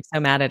today. I'm like so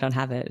mad I don't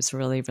have it. It's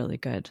really, really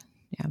good.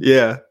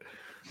 Yeah.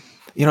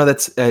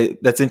 That's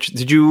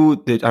interesting.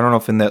 I don't know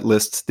if in that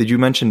list, did you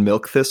mention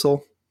milk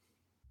thistle?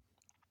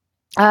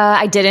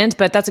 I didn't,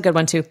 but that's a good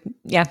one too.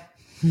 Yeah.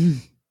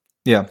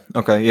 Yeah.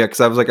 Okay. Yeah. Cause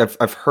I was like,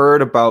 I've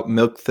heard about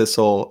milk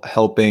thistle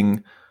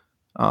helping,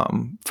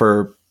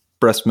 for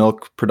breast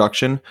milk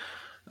production.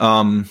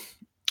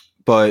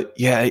 But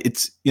yeah,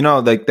 it's,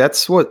 like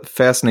that's what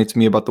fascinates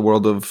me about the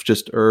world of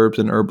just herbs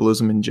and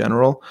herbalism in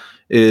general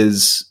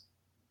is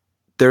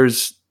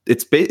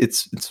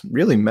it's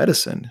really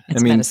medicine.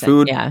 Medicine,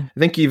 food. Yeah. I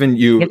think even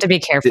you have to be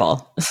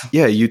careful.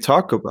 You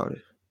talk about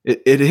it.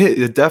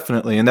 It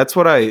definitely. And that's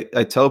what I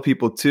tell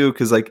people too.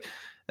 Cause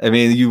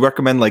you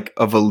recommend like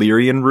a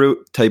valerian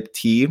root type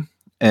tea.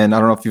 And I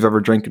don't know if you've ever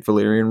drank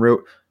valerian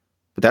root,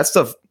 but that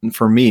stuff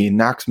for me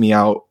knocks me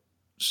out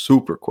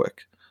super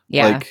quick.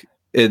 Yeah.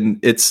 And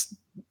it's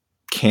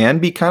can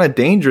be kind of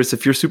dangerous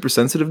if you're super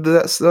sensitive to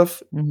that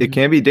stuff. It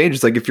can be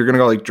dangerous. Like if you're going to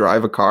go like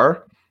drive a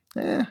car,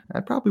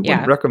 I probably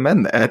wouldn't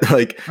recommend that.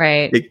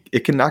 Right.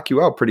 It can knock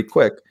you out pretty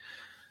quick.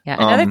 Yeah.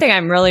 Another thing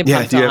I'm really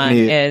pumped on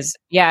is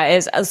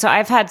so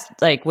I've had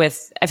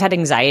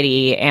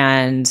anxiety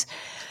and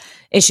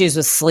issues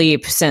with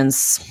sleep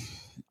since,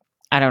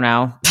 I don't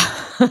know.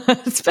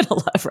 It's been a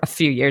rough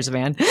few years,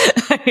 man.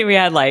 We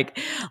had like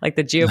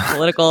the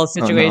geopolitical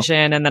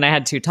situation, and then I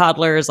had 2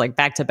 toddlers like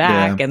back to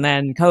back, and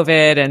then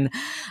COVID, and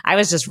I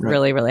was just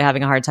really, really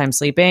having a hard time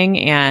sleeping.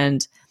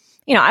 And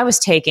I was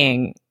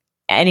taking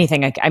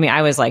anything.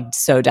 I was like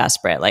so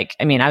desperate.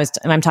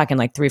 I'm talking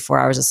like 3-4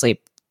 hours of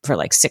sleep for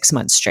like 6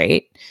 months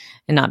straight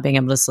and not being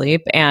able to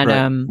sleep.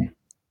 And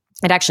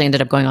it actually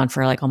ended up going on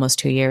for like almost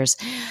 2 years.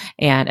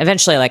 And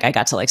eventually like I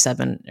got to like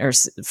 7 or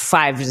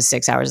 5 to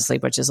 6 hours of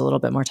sleep, which is a little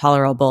bit more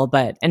tolerable,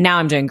 and now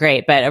I'm doing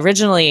great. But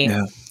originally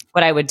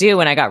what I would do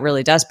when I got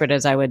really desperate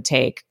is I would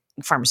take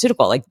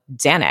pharmaceutical like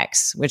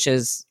Xanax, which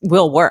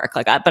will work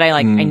but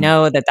I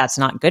know that that's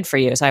not good for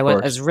you. So I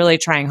was really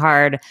trying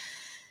hard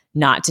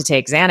not to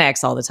take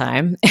Xanax all the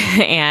time.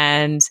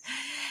 And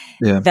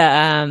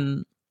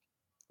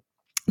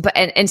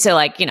so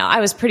I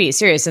was pretty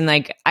serious,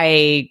 and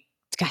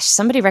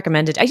somebody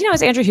recommended, it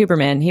was Andrew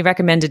Huberman. He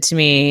recommended to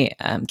me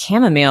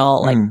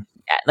chamomile,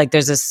 like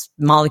there's this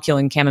molecule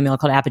in chamomile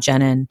called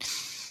apigenin.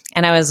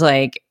 And I was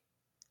like,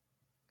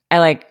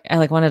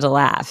 I wanted to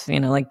laugh,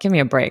 like, give me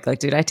a break. Like,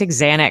 dude, I take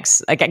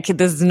Xanax. Like,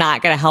 this is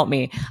not going to help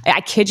me.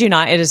 I kid you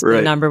not. It is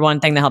the number one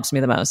thing that helps me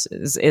the most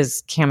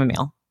is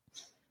chamomile.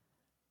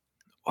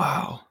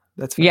 Wow.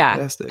 That's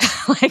fantastic. Yeah.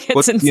 Like,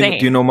 it's insane.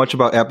 Do you know much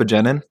about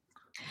apigenin?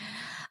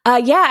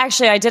 Yeah,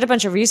 actually, I did a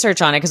bunch of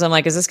research on it because I'm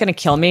like, is this going to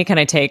kill me? Can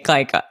I take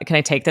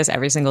this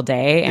every single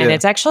day? And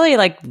it's actually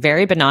like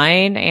very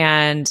benign.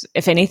 And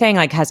if anything,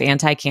 like has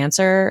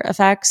anti-cancer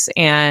effects.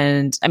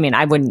 And I mean,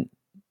 I wouldn't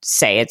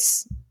say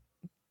it's,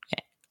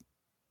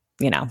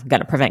 going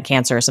to prevent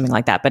cancer or something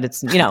like that, but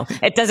it's,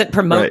 it doesn't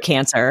promote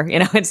cancer.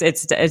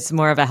 It's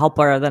more of a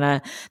helper than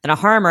a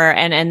harmer.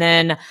 And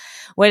then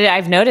what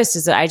I've noticed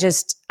is that I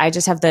just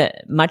have the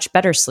much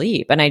better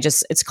sleep, and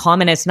it's calm,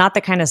 and it's not the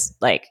kind of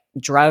like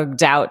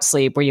drugged out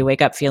sleep where you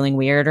wake up feeling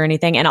weird or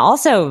anything. And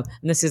also, and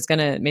this is going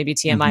to maybe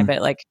TMI,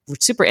 but like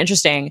super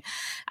interesting.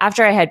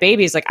 After I had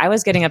babies, like I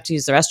was getting up to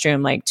use the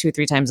restroom like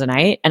 2-3 times a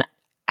night. And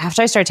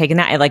after I started taking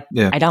that, I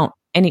don't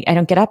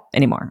get up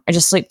anymore. I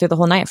just sleep through the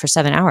whole night for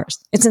 7 hours.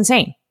 It's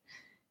insane.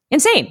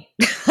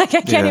 Like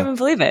I can't even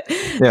believe it.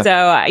 Yeah.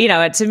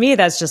 So, to me,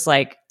 that's just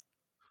like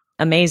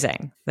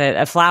amazing that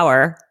a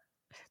flower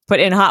put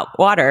in hot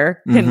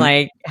water can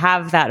like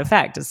have that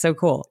effect. It's so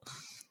cool.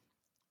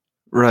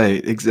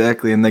 Right.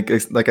 Exactly. And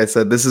like I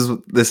said, this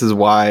is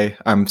why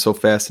I'm so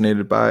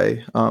fascinated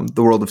by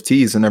the world of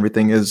teas and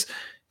everything, is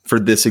for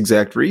this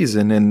exact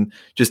reason. And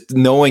just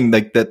knowing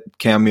like that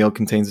chamomile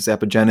contains this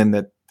apigenin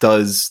that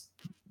does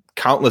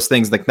countless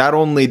things. Like, not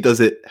only does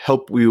it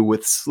help you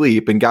with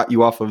sleep and got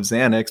you off of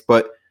Xanax,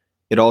 but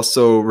it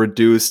also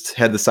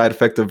had the side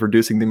effect of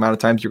reducing the amount of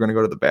times you're going to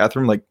go to the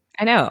bathroom. Like,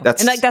 I know.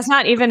 That's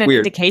not even an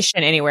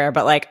indication anywhere,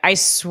 but like, I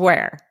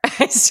swear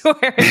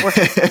it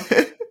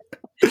works.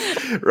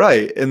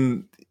 Right.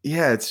 And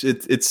yeah,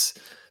 it's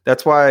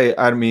that's why,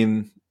 I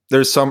mean,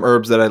 there's some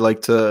herbs that I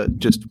like to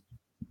just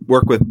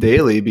work with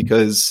daily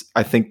because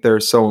I think they're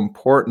so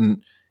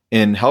important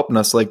in helping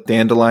us. Like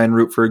dandelion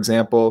root, for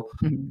example,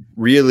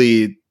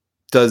 really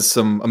does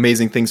some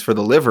amazing things for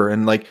the liver.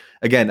 And like,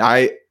 again,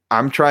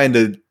 I'm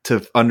trying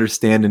to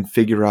understand and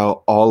figure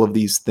out all of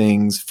these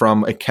things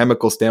from a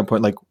chemical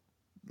standpoint, like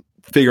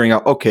figuring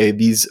out, okay,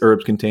 these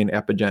herbs contain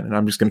apigenin, and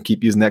I'm just going to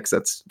keep using that because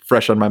that's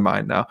fresh on my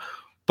mind now.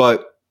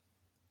 But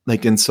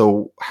like, and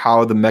so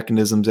how the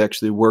mechanisms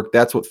actually work,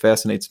 that's what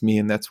fascinates me.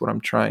 And that's what I'm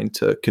trying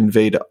to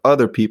convey to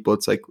other people.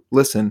 It's like,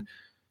 listen,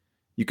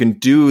 you can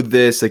do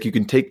this, like you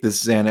can take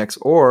this Xanax,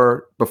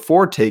 or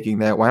before taking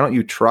that, why don't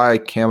you try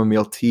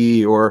chamomile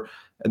tea or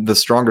the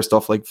stronger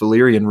stuff like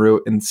valerian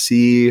root and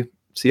see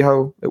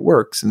how it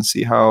works and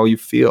see how you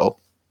feel.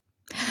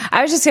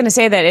 I was just going to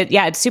say that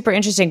it's super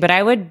interesting, but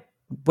I would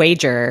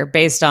wager,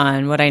 based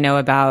on what I know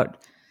about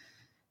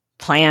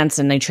plants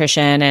and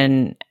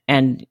nutrition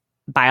and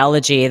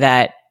biology,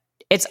 that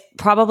it's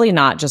probably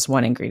not just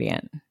one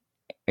ingredient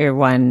or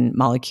one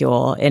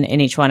molecule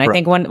in each one. I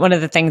think one of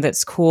the things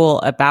that's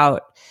cool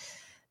about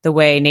the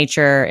way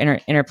nature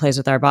interplays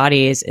with our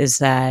bodies is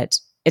that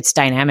it's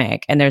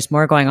dynamic, and there's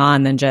more going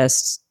on than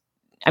just,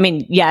 I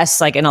mean,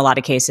 yes, like in a lot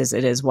of cases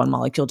it is one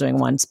molecule doing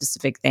one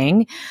specific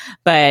thing,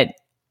 but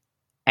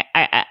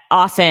I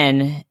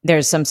often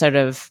there's some sort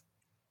of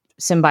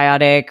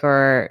symbiotic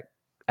or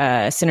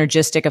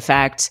synergistic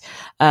effect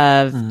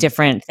of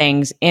different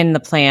things in the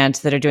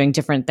plant that are doing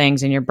different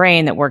things in your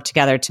brain that work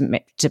together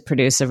to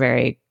produce a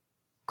very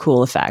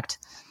cool effect.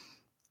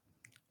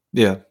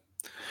 Yeah.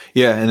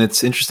 Yeah. And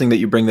it's interesting that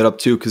you bring that up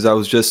too, because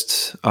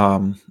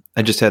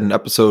I just had an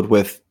episode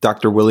with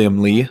Dr.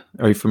 William Li.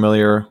 Are you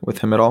familiar with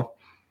him at all?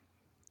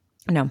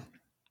 No.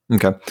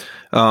 Okay.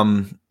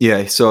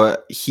 Yeah. So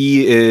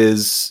he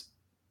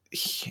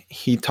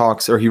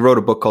talks, or he wrote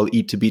a book called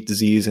Eat to Beat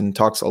Disease, and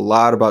talks a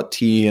lot about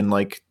tea and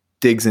like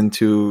digs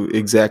into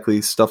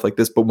exactly stuff like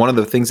this. But one of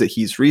the things that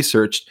he's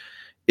researched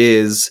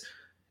is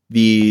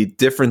the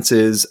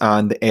differences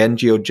on the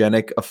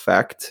angiogenic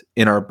effect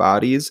in our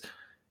bodies,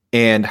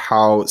 and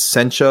how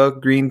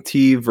sencha green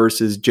tea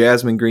versus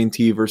jasmine green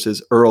tea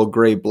versus Earl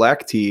Grey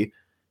black tea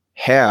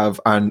have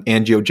on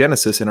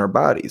angiogenesis in our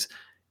bodies.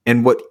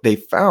 And what they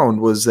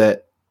found was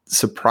that,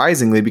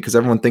 surprisingly, because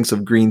everyone thinks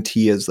of green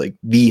tea as like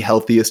the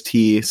healthiest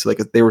tea, so like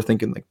they were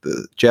thinking like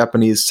the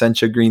Japanese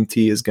sencha green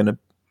tea is going to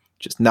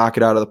just knock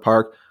it out of the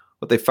park.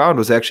 What they found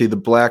was actually the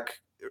black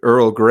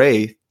Earl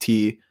Grey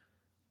tea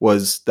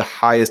was the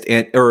highest,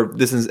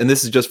 this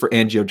is just for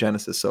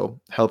angiogenesis, so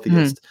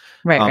healthiest.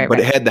 But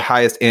it had the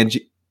highest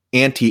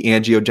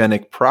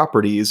anti-angiogenic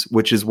properties,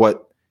 which is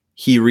what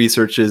he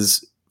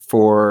researches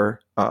for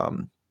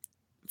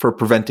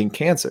preventing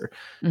cancer.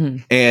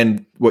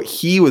 And what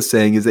he was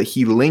saying is that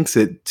he links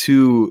it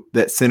to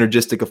that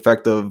synergistic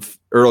effect of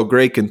Earl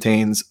Grey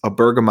contains a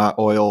bergamot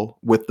oil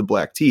with the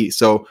black tea.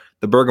 So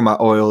the bergamot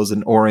oil is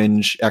an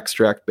orange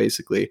extract,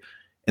 basically.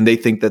 And they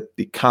think that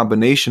the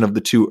combination of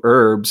the two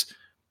herbs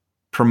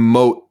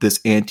promote this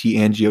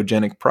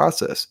anti-angiogenic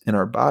process in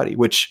our body,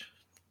 which,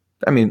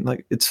 I mean,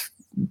 like, it's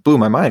blew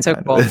my mind. So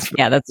cool.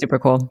 Yeah, that's super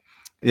cool.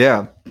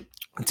 Yeah.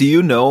 Do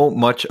you know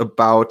much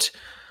about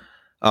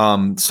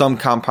some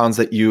compounds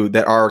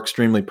that are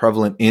extremely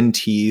prevalent in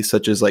tea,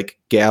 such as like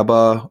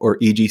GABA or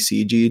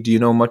EGCG. Do you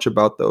know much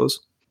about those?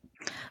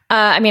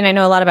 I mean, I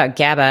know a lot about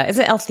GABA. Is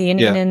it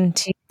L-theanine in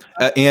tea?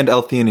 And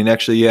L-theanine,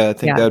 actually. Yeah, I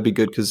think that would be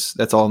good because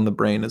that's all in the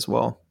brain as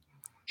well.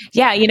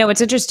 Yeah,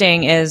 what's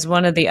interesting is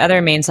one of the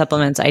other main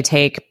supplements I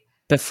take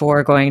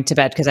before going to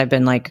bed, because I've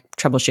been like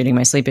troubleshooting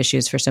my sleep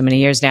issues for so many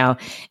years now,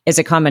 is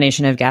a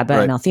combination of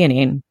GABA and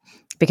L-theanine,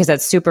 because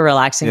that's super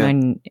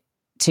relaxing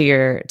to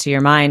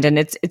your mind. And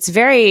it's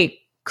very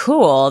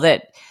cool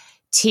that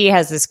tea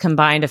has this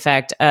combined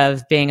effect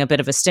of being a bit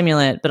of a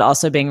stimulant, but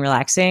also being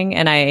relaxing.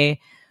 And I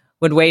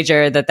would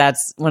wager that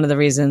that's one of the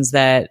reasons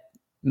that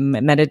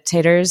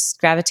meditators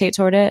gravitate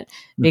toward it,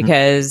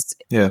 because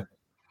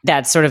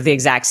that's sort of the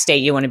exact state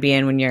you want to be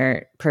in when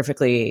you're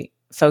perfectly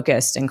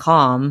focused and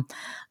calm.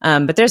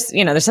 But there's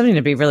something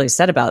to be really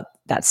said about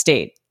that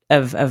state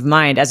of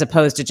mind, as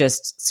opposed to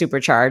just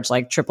supercharged,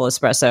 like triple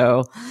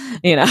espresso,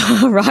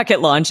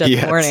 rocket launch in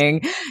the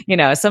morning.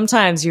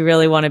 Sometimes you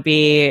really want to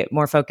be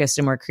more focused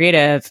and more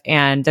creative.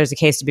 And there's a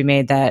case to be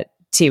made that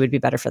tea would be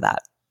better for that.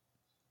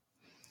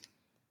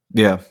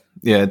 Yeah.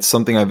 Yeah. It's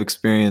something I've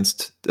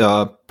experienced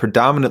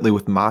predominantly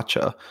with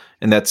matcha.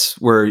 And that's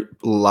where a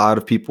lot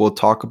of people will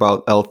talk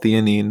about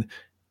L-theanine,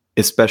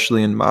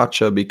 especially in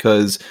matcha,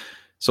 because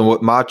so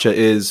what matcha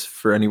is,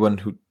 for anyone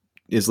who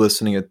is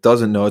listening that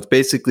doesn't know, it's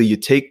basically you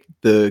take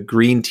the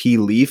green tea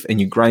leaf and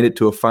you grind it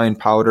to a fine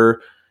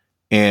powder,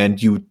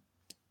 and you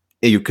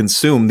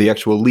consume the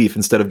actual leaf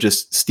instead of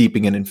just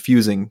steeping and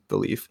infusing the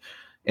leaf.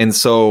 And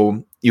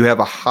so you have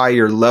a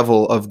higher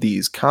level of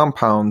these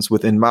compounds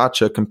within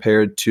matcha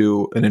compared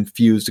to an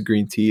infused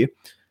green tea.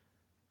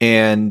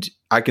 And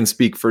I can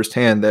speak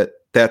firsthand that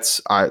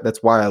that's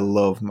why I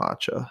love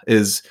matcha,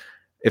 is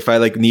if I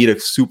like need a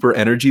super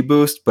energy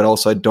boost, but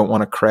also I don't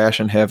want to crash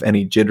and have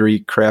any jittery,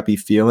 crappy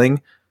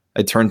feeling,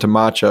 I turn to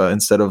matcha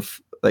instead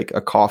of like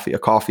a coffee. A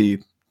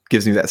coffee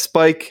gives me that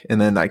spike,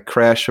 and then I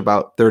crash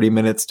about 30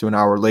 minutes to an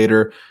hour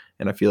later,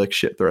 and I feel like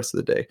shit the rest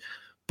of the day.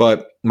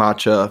 But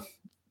matcha,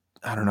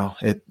 I don't know,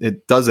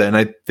 it does it. And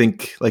I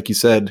think, like you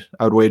said,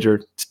 I would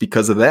wager it's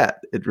because of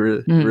that. It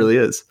really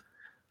is.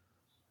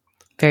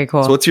 Very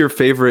cool. So what's your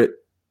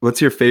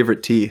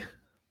favorite tea?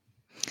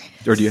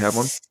 Or do you have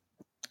one?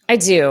 I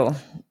do.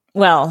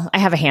 Well, I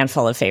have a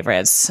handful of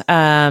favorites.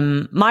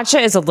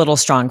 Matcha is a little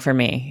strong for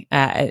me.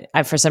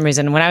 I, for some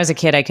reason, when I was a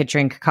kid, I could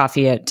drink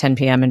coffee at 10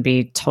 p.m. and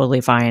be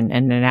totally fine.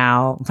 And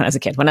now, when I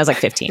was like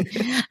 15,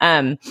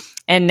 and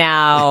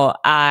now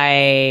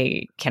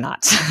I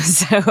cannot.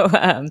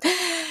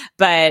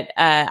 But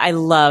I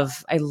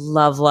love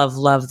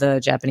the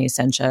Japanese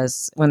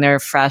senchas when they're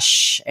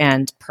fresh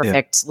and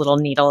perfect little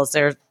needles.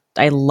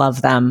 I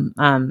love them.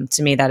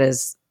 To me, that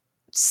is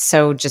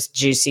so just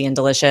juicy and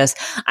delicious.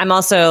 I'm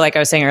also, like I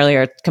was saying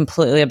earlier,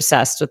 completely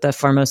obsessed with the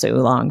Formosa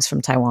oolongs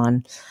from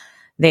Taiwan.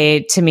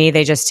 They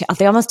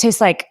almost taste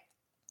like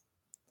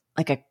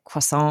a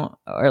croissant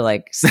or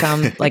like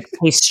some like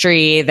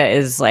pastry that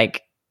is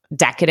like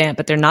decadent,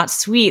 but they're not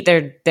sweet.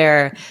 But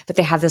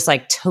they have this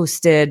like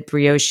toasted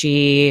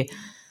brioche,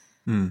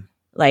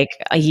 like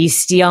a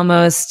yeasty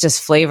almost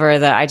just flavor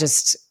that I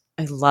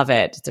love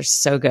it. They're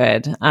so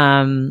good.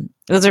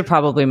 Those are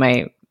probably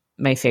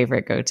my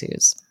favorite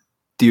go-tos.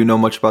 Do you know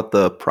much about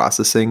the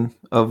processing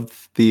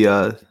of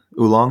the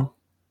oolong?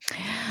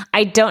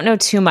 I don't know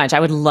too much. I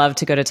would love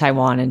to go to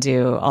Taiwan and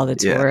do all the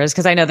tours,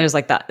 because I know there's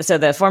like that. So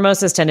the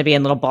Formosas tend to be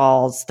in little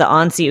balls. The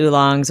Ansi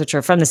oolongs, which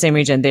are from the same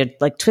region, they're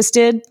like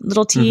twisted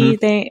little tea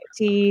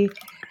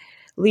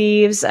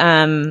leaves.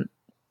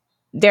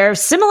 They're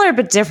similar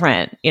but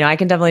different. I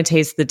can definitely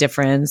taste the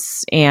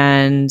difference.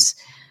 And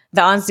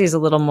the Ansi is a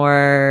little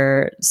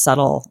more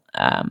subtle.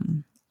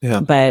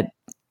 But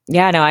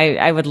yeah, no,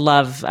 I would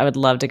love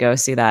to go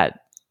see that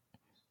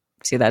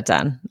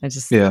done.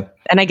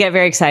 And I get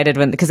very excited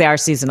because they are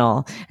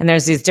seasonal, and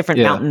there's these different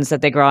mountains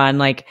that they grow on,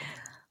 like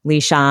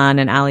Lishan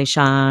and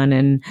Alishan.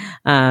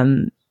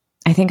 And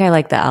I think I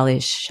like the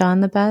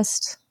Alishan the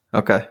best.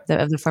 Okay.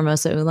 Of the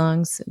Formosa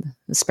oolongs in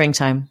the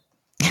springtime.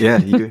 Yeah.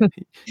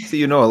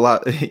 You know a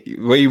lot. The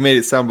way you made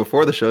it sound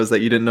before the show is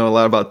that you didn't know a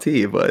lot about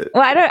tea, but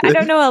well, I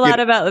don't know a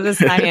lot about the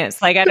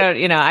science. Like I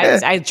don't,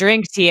 I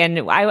drink tea, and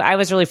I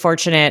was really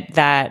fortunate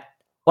that,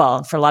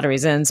 well, for a lot of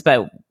reasons,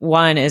 but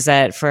one is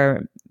that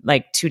for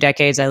like 2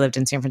 decades, I lived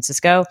in San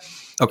Francisco,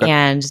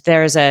 and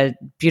there's a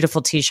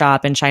beautiful tea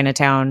shop in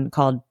Chinatown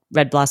called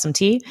Red Blossom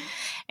Tea.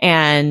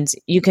 And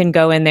you can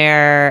go in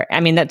there.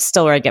 I mean, that's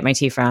still where I get my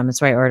tea from. That's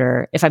where I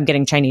order. If I'm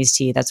getting Chinese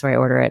tea, that's where I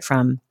order it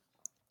from.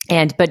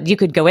 But you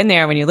could go in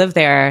there when you live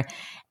there,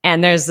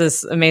 and there's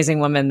this amazing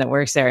woman that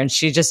works there, and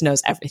she just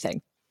knows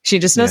everything. She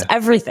just knows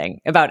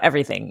everything about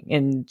everything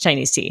in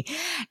Chinese tea.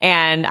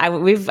 And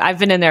I've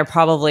been in there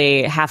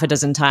probably half a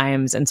dozen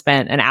times and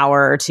spent an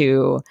hour or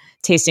two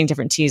tasting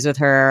different teas with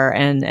her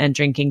and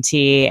drinking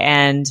tea.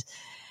 And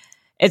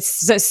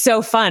it's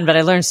so fun, but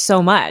I learned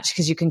so much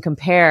because you can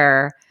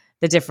compare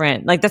the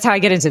different, like, that's how I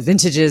get into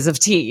vintages of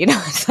tea,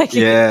 it's like,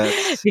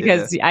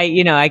 because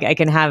I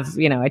can have,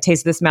 I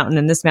taste this mountain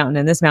and this mountain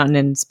and this mountain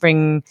in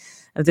spring,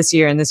 of this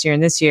year and this year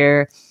and this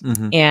year.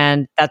 Mm-hmm.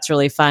 And that's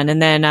really fun.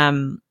 And then,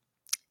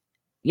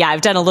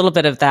 I've done a little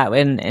bit of that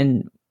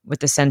in with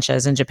the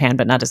senchas in Japan,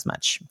 but not as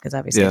much because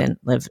obviously I didn't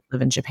live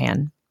in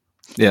Japan.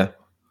 Yeah.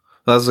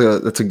 That's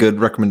a good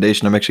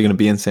recommendation. I'm actually going to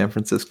be in San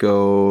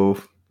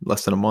Francisco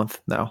less than a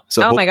month now.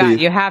 So oh my God,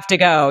 you have to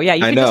go. Yeah,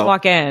 you can just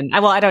walk in.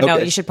 Well, I don't know.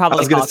 You should probably.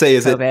 I was going to say,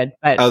 COVID,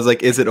 but I was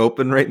like, is it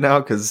open right now?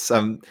 Because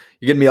you're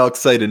getting me all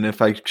excited. And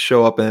if I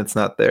show up and it's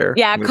not there,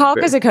 yeah, call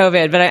because of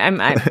COVID. But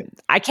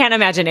I can't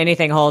imagine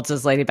anything holds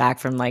this lady back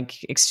from like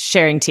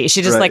sharing tea.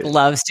 She just like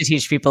loves to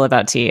teach people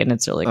about tea, and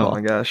it's really cool. Oh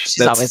my gosh,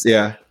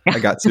 I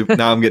got super.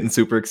 Now I'm getting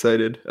super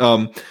excited.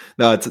 No,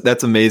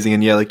 that's amazing.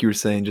 And yeah, like you were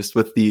saying, just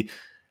with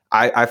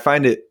I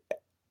find it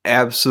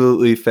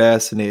absolutely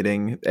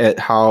fascinating at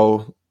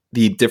how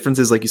the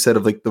differences, like you said,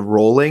 of like the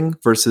rolling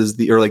versus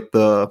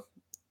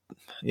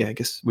I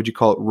guess, would you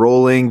call it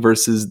rolling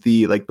versus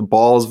the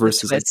balls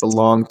versus like the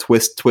long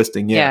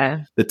twisting.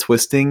 Yeah. The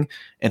twisting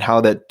and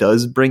how that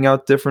does bring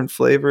out different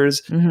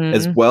flavors,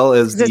 as well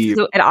as it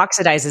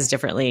oxidizes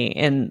differently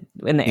in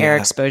the air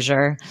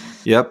exposure.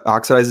 Yep.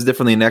 Oxidizes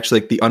differently. And actually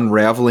like the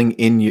unraveling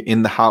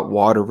in the hot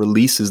water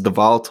releases the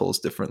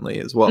volatiles differently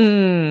as well.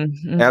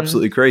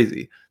 Absolutely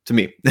crazy to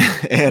me.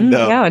 And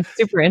it's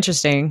super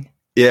interesting.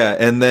 Yeah,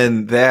 and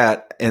then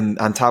that, and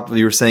on top of,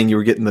 you were saying you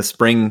were getting the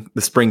spring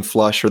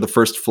flush, or the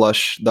first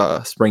flush,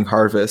 the spring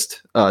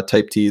harvest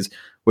type teas,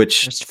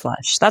 which first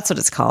flush. That's what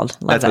it's called.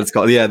 What it's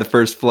called. Yeah, the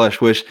first flush,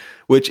 which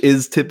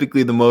is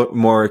typically the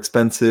more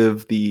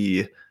expensive.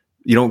 You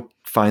don't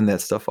find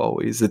that stuff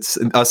always. It's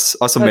us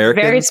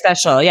Americans. Very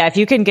special. Yeah, if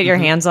you can get your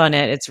hands on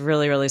it, it's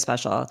really, really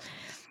special.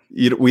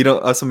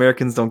 Us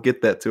Americans don't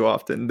get that too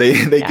often.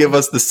 They give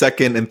us the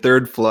second and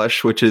third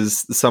flush, which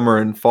is the summer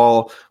and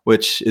fall,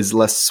 which is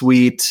less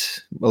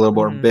sweet, a little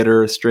more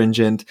bitter,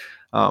 astringent.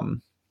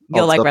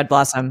 You'll like Red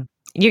Blossom.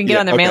 You can get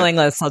on their mailing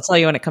list. I'll tell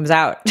you when it comes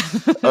out.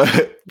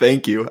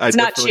 Thank you. It's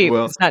not cheap.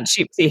 It's not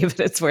cheap tea, but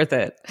it's worth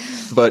it.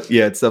 But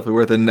yeah, it's definitely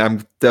worth it. And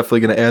I'm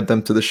definitely going to add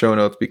them to the show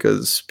notes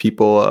because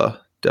people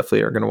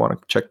definitely are going to want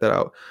to check that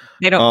out.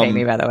 They don't pay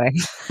me, by the way.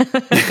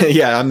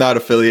 Yeah, I'm not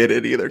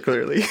affiliated either,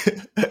 clearly.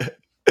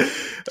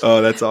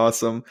 Oh, that's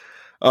awesome.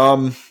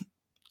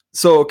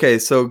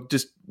 So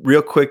just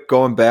real quick,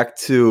 going back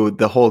to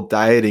the whole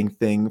dieting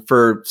thing,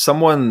 for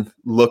someone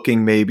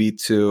looking maybe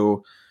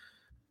to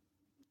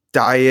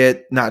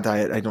not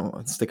diet, I don't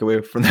want to stick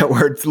away from that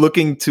word,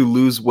 looking to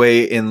lose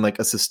weight in like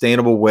a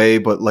sustainable way,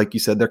 but like you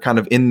said, they're kind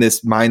of in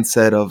this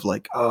mindset of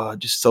like, oh,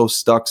 just so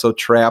stuck, so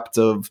trapped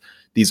of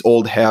these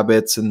old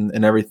habits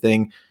and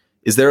everything.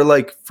 Is there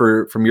like,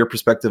 from your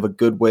perspective, a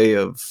good way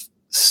of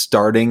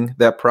starting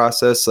that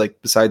process,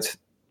 like besides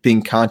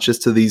being conscious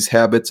to these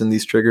habits and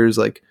these triggers,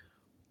 like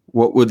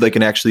what would like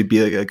actually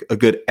be like a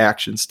good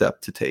action step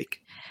to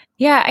take?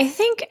 Yeah, I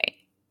think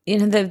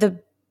the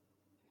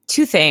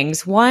two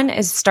things. One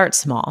is start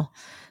small.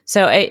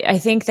 So I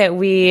think that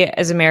we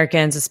as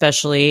Americans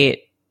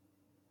especially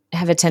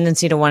have a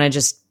tendency to want to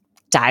just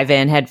dive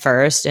in head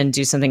first and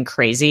do something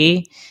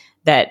crazy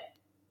that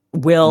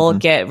will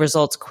get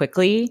results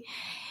quickly,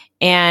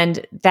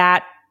 and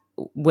that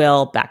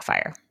will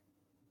backfire.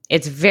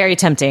 It's very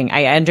tempting.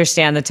 I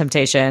understand the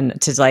temptation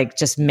to like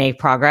just make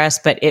progress,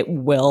 but it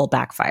will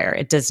backfire.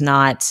 It does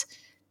not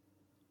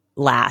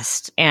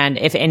last. And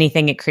if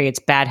anything, it creates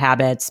bad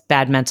habits,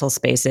 bad mental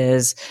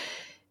spaces.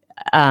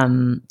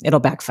 It'll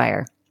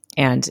backfire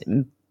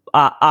and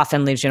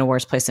often leaves you in a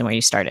worse place than where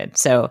you started.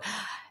 So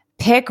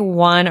pick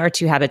one or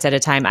two habits at a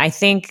time. I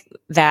think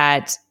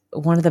that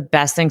one of the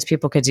best things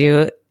people could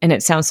do, and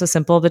it sounds so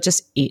simple, but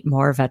just eat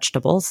more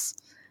vegetables.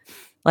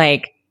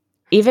 Like,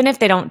 even if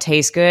they don't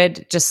taste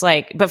good,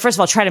 but first of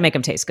all, try to make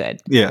them taste good.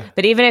 Yeah.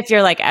 But even if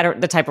you're like at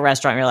the type of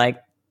restaurant, you're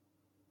like,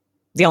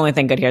 the only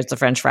thing good here is the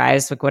French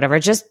fries, like whatever,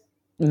 just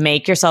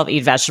make yourself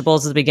eat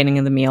vegetables at the beginning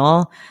of the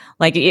meal.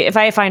 Like if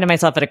I find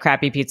myself at a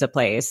crappy pizza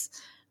place,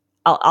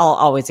 I'll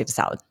always eat a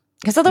salad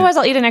because otherwise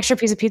I'll eat an extra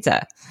piece of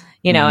pizza,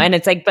 and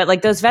it's like, but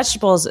like those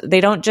vegetables, they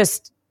don't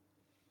just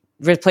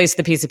replace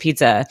the piece of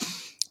pizza,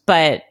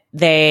 but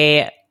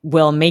they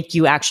will make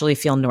you actually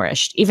feel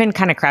nourished. Even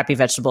kind of crappy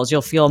vegetables,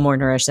 you'll feel more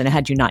nourished than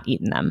had you not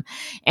eaten them.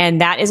 And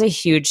that is a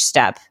huge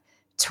step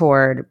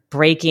toward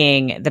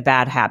breaking the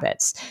bad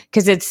habits.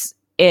 Because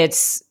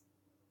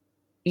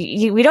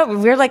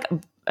we're like,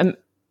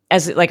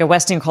 as like a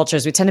Western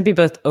cultures, we tend to be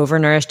both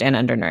overnourished and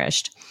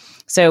undernourished.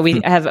 So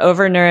we have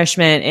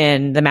overnourishment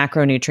in the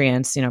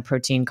macronutrients,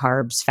 protein,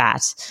 carbs,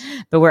 fat,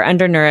 but we're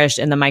undernourished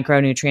in the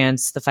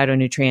micronutrients, the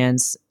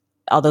phytonutrients,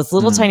 all those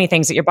little tiny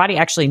things that your body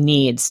actually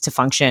needs to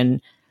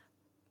function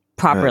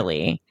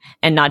properly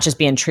and not just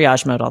be in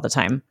triage mode all the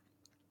time.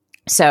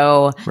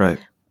 So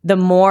the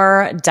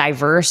more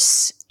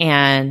diverse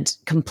and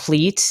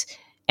complete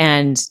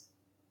and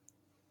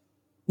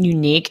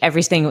unique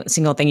every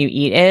single thing you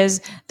eat is,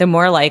 the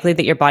more likely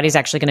that your body's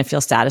actually going to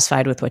feel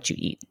satisfied with what you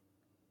eat.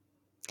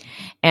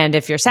 And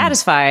if you're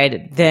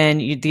satisfied, then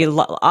the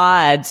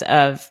odds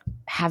of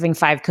having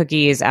 5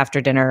 cookies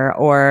after dinner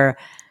or,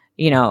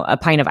 a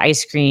pint of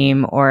ice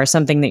cream or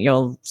something that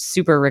you'll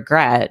super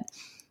regret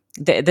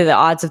the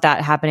odds of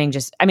that happening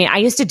I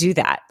used to do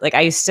that. Like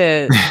I used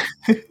to,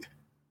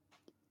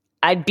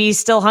 I'd be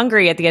still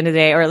hungry at the end of the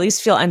day, or at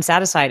least feel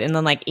unsatisfied, and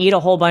then like eat a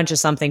whole bunch of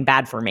something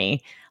bad for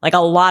me, like a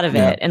lot of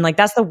it. And like,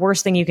 that's the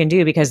worst thing you can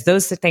do, because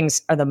those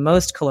things are the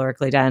most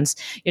calorically dense.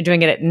 You're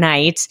doing it at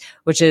night,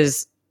 which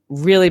is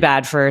really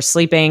bad for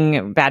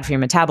sleeping, bad for your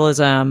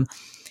metabolism.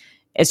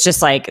 It's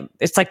just like,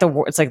 it's like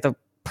the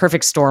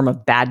perfect storm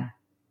of bad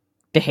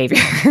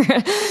behavior.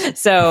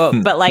 So,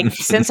 but like,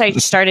 since I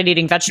started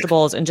eating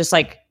vegetables and just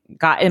like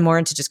got more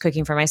into just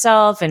cooking for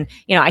myself, and,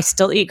 I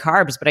still eat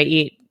carbs, but I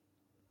eat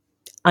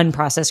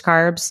unprocessed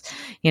carbs,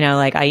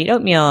 like I eat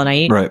oatmeal and I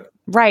eat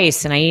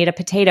rice and I eat a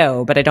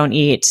potato, but I don't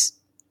eat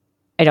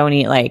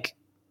like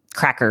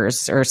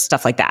crackers or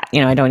stuff like that.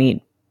 I don't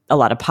eat a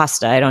lot of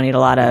pasta. I don't eat a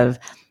lot of,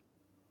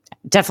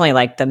 definitely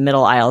like the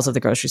middle aisles of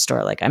the grocery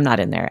store. Like I'm not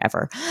in there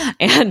ever.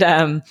 And,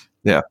 and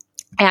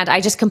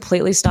I just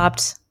completely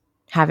stopped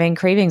having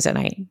cravings at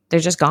night. They're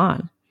just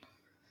gone.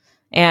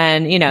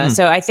 And,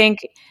 so I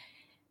think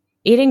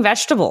eating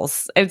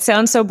vegetables, it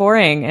sounds so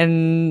boring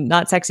and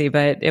not sexy,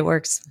 but it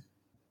works.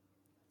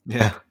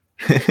 Yeah.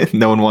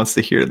 No one wants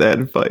to hear that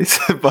advice.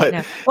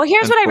 But well,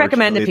 here's what I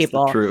recommend to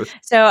people.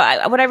 So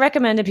what I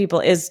recommend to people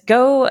is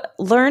go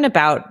learn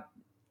about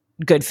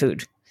good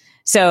food.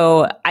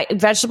 So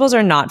vegetables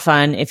are not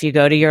fun if you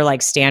go to your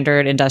like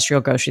standard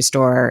industrial grocery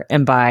store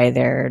and buy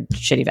their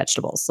shitty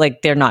vegetables.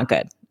 Like they're not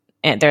good.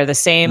 And they're the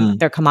same.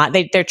 They're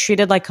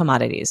treated like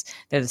commodities.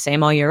 They're the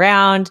same all year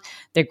round.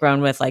 They're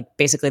grown with like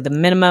basically the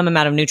minimum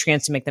amount of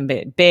nutrients to make them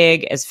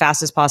big as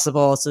fast as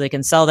possible, so they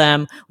can sell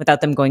them without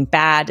them going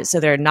bad.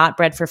 So they're not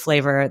bred for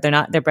flavor.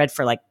 They're bred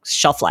for like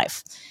shelf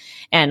life.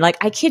 And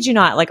like, I kid you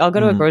not, like I'll go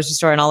to a grocery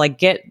store and I'll like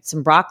get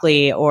some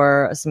broccoli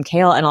or some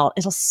kale and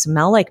it'll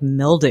smell like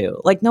mildew.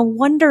 Like no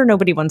wonder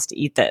nobody wants to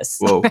eat this.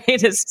 Right?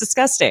 It's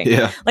disgusting.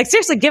 Yeah. Like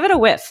seriously, give it a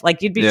whiff.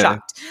 Like you'd be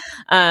shocked.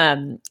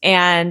 And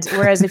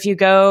whereas if you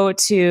go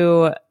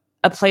to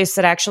a place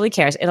that actually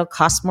cares, it'll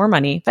cost more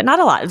money, but not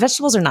a lot.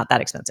 Vegetables are not that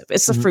expensive.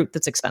 It's the fruit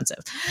that's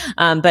expensive.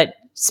 But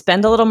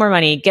spend a little more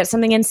money, get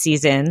something in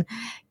season,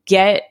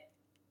 get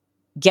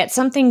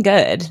something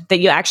good that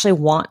you actually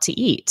want to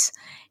eat.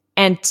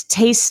 And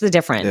taste the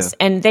difference.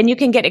 Yeah. And then you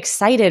can get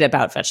excited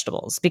about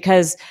vegetables,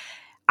 because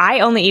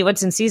I only eat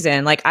what's in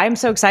season. Like I'm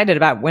so excited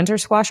about winter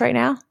squash right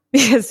now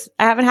because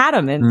I haven't had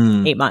them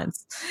in 8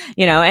 months,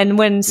 and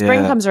when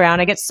spring comes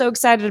around, I get so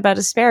excited about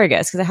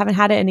asparagus because I haven't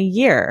had it in a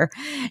year.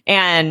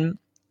 And,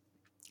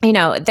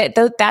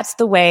 that's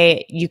the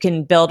way you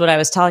can build what I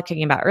was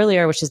talking about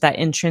earlier, which is that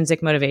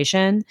intrinsic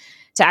motivation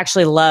to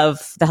actually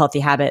love the healthy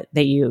habit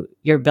that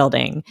you're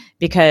building.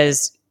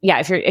 Because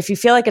if you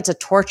feel like it's a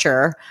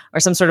torture or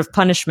some sort of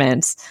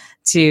punishment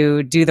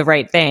to do the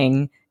right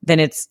thing, then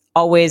it's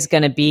always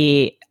going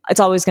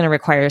to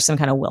require some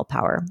kind of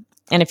willpower.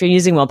 And if you're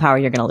using willpower,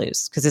 you're going to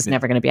lose, because it's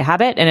never going to be a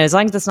habit. And as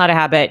long as it's not a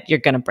habit, you're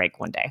going to break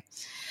one day.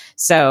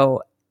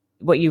 So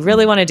what you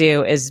really want to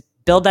do is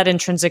build that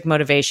intrinsic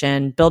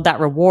motivation, build that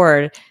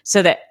reward,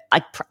 so that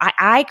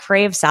I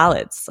crave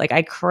salads. Like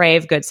I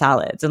crave good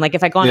salads. And like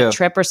if I go on a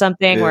trip or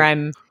something where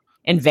I'm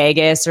in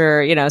Vegas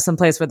or,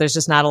 someplace where there's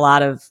just not a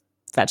lot of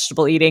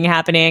vegetable eating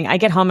happening, I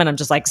get home and I'm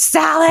just like,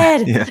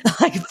 salad,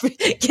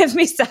 like give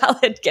me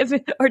salad, give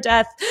me or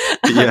death.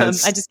 I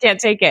just can't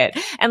take it.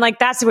 And like,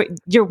 that's what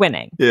you're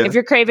winning. If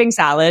you're craving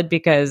salad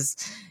because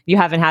you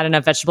haven't had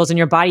enough vegetables and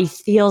your body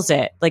feels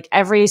it, like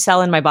every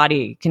cell in my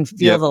body can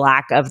feel the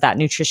lack of that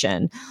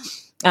nutrition.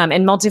 And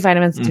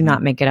multivitamins do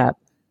not make it up.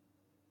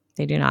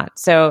 They do not.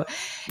 So,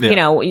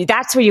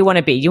 that's where you want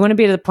to be. You want to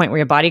be to the point where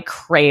your body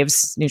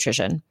craves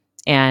nutrition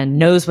and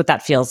knows what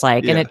that feels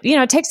like. And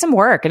it takes some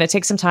work and it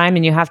takes some time,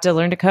 and you have to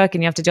learn to cook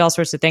and you have to do all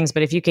sorts of things.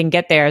 But if you can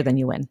get there, then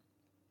you win.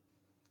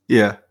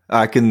 Yeah,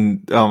 I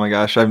can. Oh my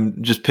gosh.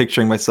 I'm just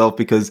picturing myself,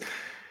 because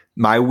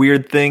my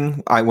weird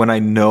thing, when I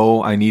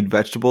know I need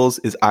vegetables,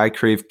 is I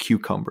crave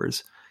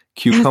cucumbers.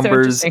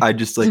 Cucumbers, I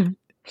just like,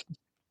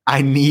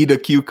 I need a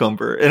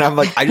cucumber. And I'm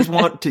like, I just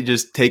want to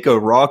just take a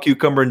raw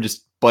cucumber and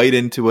just bite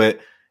into it.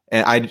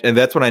 And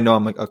that's when I know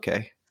I'm like,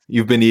 okay,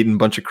 you've been eating a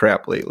bunch of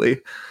crap lately.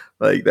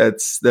 Like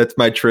that's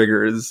my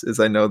trigger is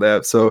I know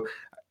that. So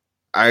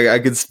I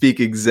could speak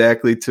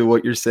exactly to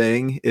what you're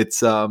saying. It's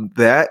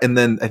that. And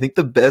then I think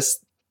the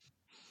best,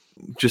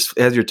 just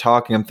as you're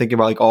talking, I'm thinking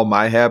about like all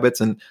my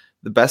habits, and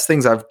the best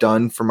things I've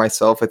done for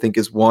myself, I think,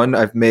 is one,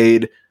 I've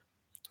made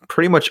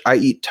pretty much, I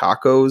eat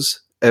tacos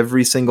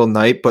every single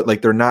night, but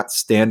like they're not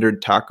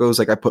standard tacos.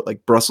 Like I put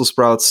like Brussels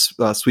sprouts,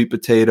 sweet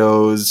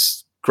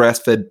potatoes,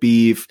 grass-fed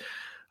beef,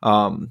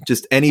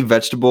 just any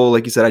vegetable.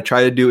 Like you said, I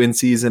try to do in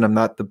season. I'm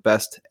not the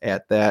best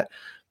at that,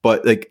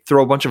 but like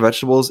throw a bunch of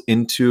vegetables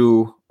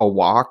into a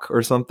wok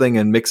or something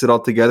and mix it all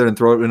together and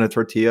throw it in a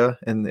tortilla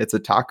and it's a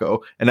taco.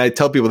 And I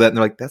tell people that and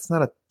they're like, that's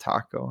not a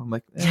taco. I'm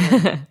like,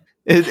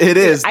 It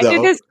is. I do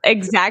this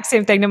exact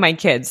same thing to my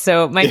kids.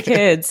 So my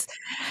kids,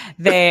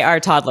 they are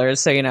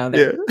toddlers. So,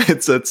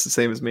 it's the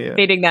same as me. Yeah.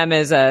 Feeding them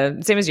is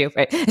same as you,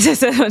 right?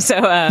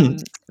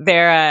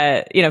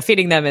 They're,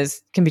 feeding them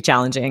can be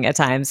challenging at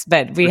times,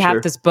 but we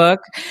have this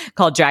book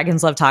called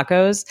Dragons Love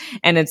Tacos.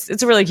 And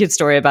it's a really cute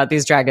story about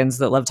these dragons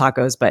that love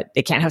tacos, but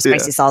they can't have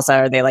spicy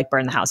salsa or they like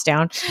burn the house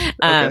down.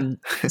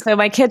 So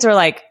my kids are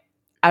like,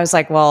 I was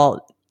like,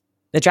 well,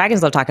 the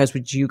dragons love tacos.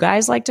 Would you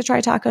guys like to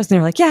try tacos? And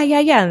they're like, yeah.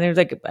 And they're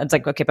like, it's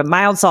like, okay, but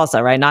mild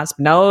salsa, right?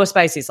 No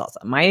spicy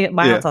salsa,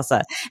 mild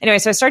salsa. Anyway,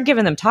 so I started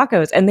giving them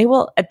tacos and they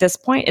will, at this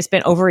point, it's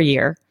been over a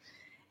year.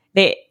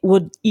 They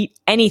would eat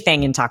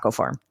anything in taco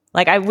form.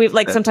 Like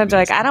sometimes they're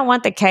like, I don't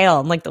want the kale.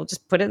 I'm like, they'll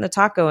just put it in the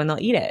taco and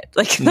they'll eat it.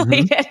 Like they'll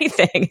eat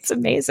anything. It's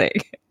amazing.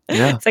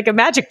 Yeah. It's like a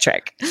magic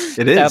trick.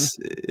 It is.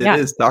 It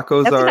is.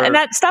 Tacos and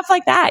that stuff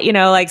like that,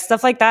 like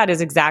stuff like that is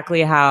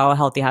exactly how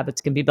healthy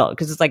habits can be built.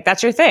 Because it's like,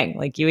 that's your thing.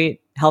 Like you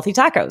eat healthy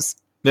tacos.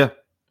 Yeah.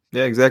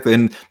 Yeah, exactly.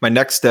 And my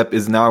next step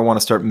is now I want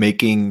to start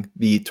making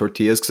the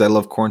tortillas because I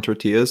love corn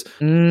tortillas.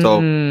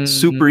 So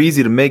super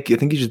easy to make. I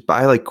think you just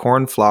buy like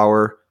corn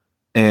flour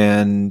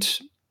and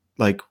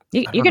like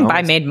you can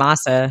buy made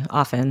masa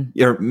often.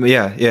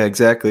 Yeah,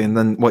 exactly. And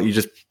then you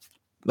just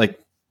like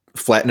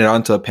flatten it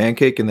onto a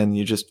pancake and then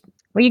you just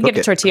you can get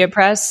a tortilla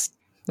press.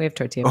 We have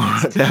tortilla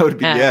press. That would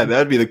be that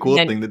would be the cool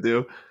thing to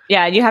do.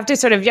 Yeah, you have to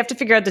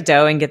figure out the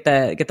dough and get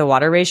the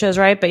water ratios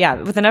right. But yeah,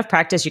 with enough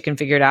practice, you can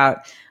figure it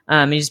out.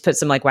 You just put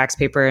some like wax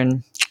paper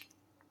and.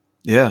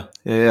 Yeah.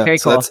 Very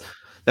cool.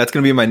 That's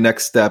going to be my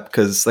next step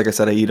because, like I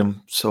said, I eat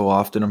them so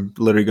often. I'm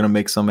literally going to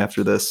make some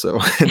after this, so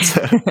it's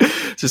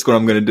just what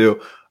I'm going to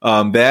do.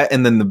 That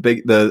and then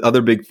the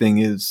other big thing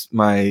is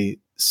my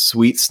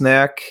sweet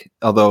snack.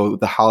 Although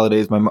the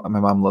holidays, my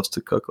mom loves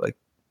to cook like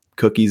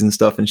cookies and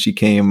stuff, and she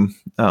came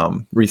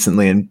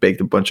recently and baked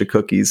a bunch of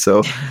cookies.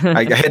 So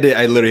I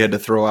literally had to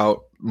throw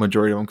out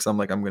majority of them because I'm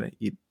like, I'm going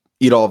to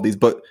eat all of these.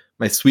 But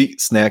my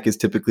sweet snack is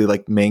typically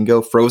like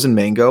frozen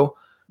mango.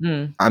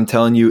 I'm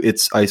telling you,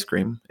 it's ice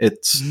cream.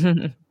 It's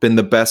been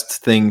the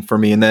best thing for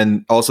me. And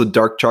then also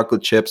dark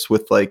chocolate chips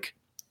with like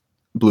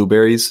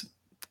blueberries.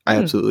 I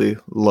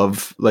absolutely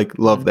love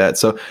that.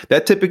 So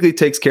that typically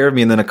takes care of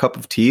me. And then a cup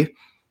of tea,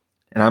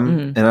 and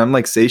I'm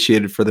like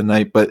satiated for the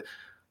night. But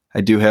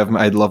I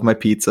love my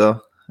pizza.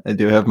 I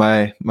do have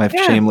my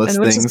shameless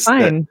things. Is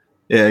fine.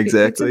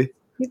 Exactly.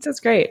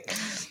 Pizza's great.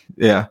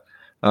 Yeah,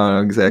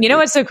 exactly. You know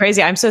what's so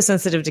crazy? I'm so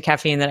sensitive to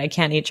caffeine that I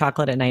can't eat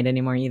chocolate at night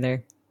anymore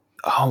either.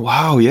 Oh,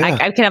 wow. Yeah.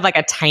 I can have like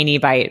a tiny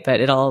bite, but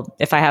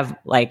if I have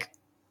like,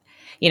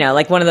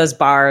 like one of those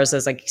bars,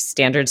 those like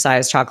standard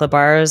size chocolate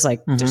bars,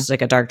 like just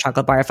like a dark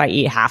chocolate bar, if I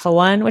eat half of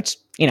one, which,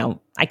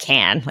 I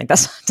can, like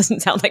that doesn't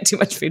sound like too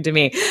much food to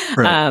me.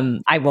 Right.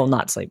 I will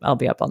not sleep. I'll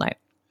be up all night.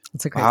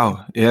 It's a great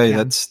wow.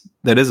 Yeah.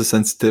 That is a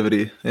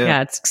sensitivity.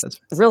 Yeah. It's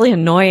really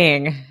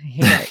annoying.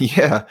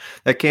 Yeah,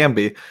 that can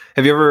be.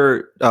 Have you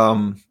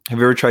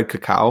ever tried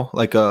cacao,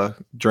 like a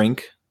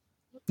drink?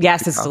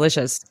 Yes, it's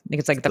delicious. I think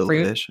it's like the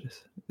fruit.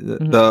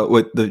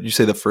 Did you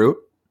say the fruit?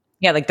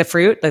 Yeah, like the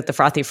fruit, like the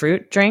frothy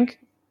fruit drink.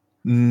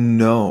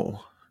 No.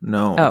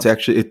 Oh.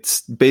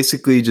 It's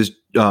basically just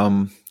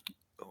oh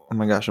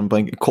my gosh, I'm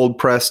blanking. Cold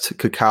pressed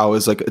cacao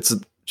is like it's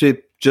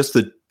just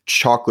the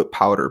chocolate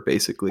powder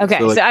basically. Okay,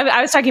 so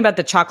I was talking about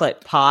the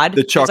chocolate pod.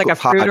 The chocolate There's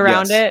like a fruit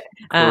around it.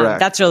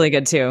 That's really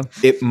good too.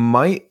 It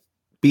might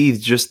be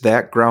just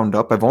that ground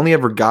up. I've only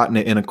ever gotten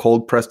it in a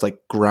cold pressed, like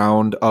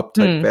ground up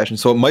type fashion.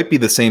 So it might be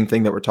the same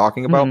thing that we're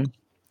talking about.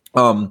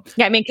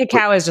 Yeah, I mean,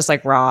 cacao is just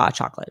like raw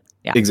chocolate.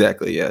 Yeah,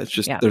 exactly. Yeah, it's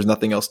just there's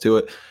nothing else to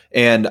it.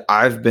 And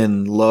I've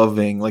been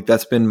loving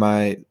that's been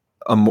my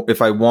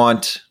if I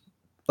want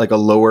like a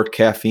lower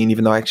caffeine,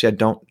 even though I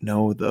don't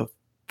know the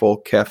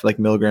full like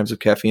milligrams of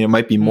caffeine. It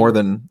might be more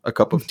than a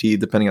cup of tea,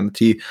 depending on the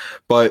tea.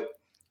 But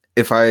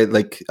if I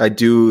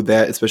do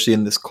that, especially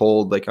in this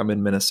cold, like I'm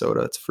in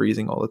Minnesota, it's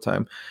freezing all the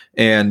time.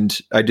 And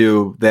I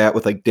do that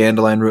with like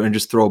dandelion root and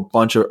just throw a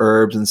bunch of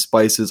herbs and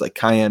spices like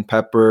cayenne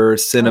pepper,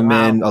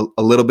 cinnamon,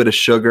 a little bit of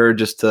sugar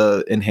just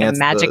to enhance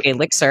magic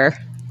elixir.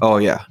 Oh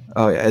yeah.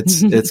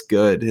 It's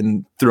good.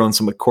 And throwing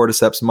some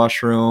cordyceps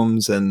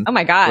mushrooms and oh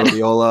my God,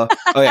 rhodiola.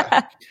 Oh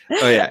yeah.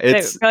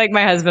 I feel like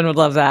my husband would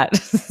love that.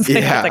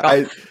 Yeah,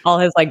 like all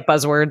his like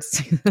buzzwords.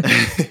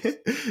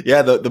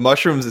 Yeah, the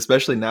mushrooms,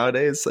 especially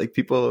nowadays, like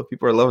people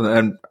are loving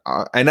it.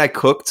 And I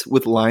cooked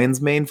with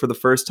lion's mane for the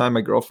first time.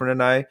 My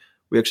girlfriend and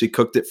we actually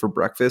cooked it for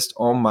breakfast.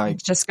 Oh my!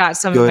 Just got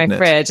some in my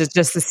fridge. It's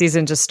just the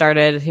season just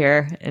started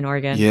here in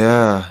Oregon.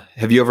 Yeah.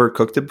 Have you ever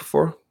cooked it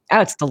before?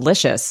 Oh, it's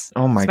delicious.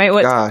 Oh my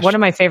gosh! One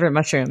of my favorite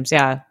mushrooms.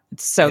 Yeah,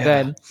 it's so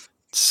good.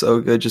 So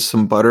good. Just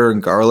some butter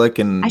and garlic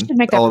and I should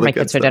make that for my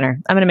kids for dinner.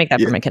 I'm going to make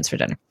that for my kids for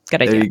dinner.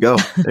 Good idea. There you go.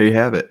 There you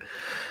have it.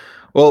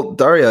 Well,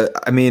 Daria,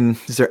 I mean,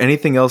 is there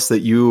anything else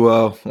that you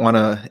want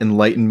to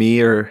enlighten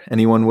me or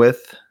anyone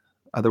with?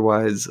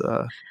 Otherwise,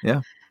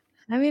 yeah.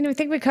 I mean, I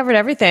think we covered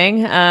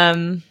everything.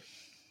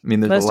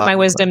 Most of my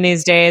wisdom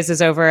these days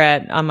is over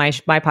on my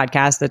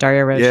podcast, the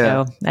Daria Rose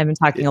Show. I've been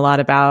talking a lot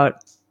about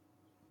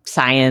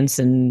science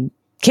and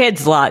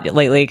kids a lot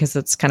lately because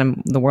it's kind of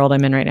the world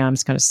I'm in right now. I'm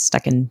just kind of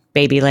stuck in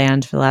baby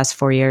land for the last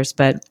 4 years,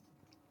 but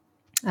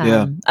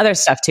other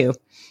stuff too.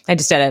 I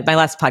just did it. My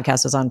last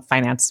podcast was on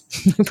finance,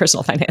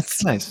 personal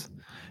finance. Nice.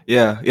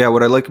 Yeah.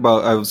 What I like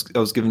about, I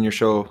was giving your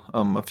show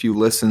a few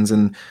listens,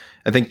 and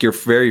I think your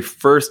very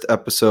first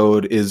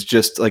episode is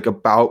just like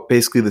about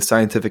basically the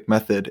scientific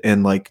method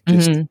and like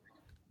just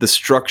the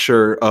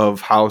structure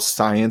of how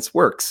science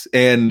works.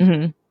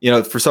 And,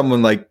 for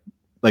someone like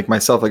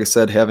myself, like I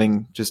said,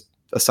 having just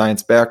a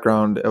science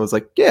background, I was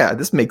like, yeah,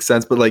 this makes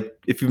sense. But like,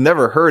 if you've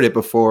never heard it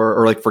before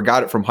or like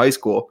forgot it from high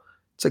school,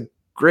 it's a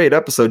great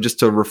episode just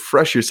to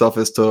refresh yourself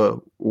as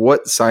to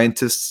what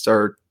scientists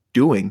are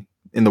doing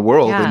in the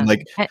world. Yeah. And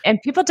like,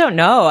 and people don't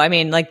know. I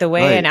mean, like the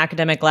way an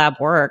academic lab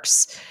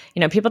works,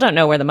 people don't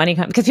know where the money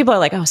comes, because people are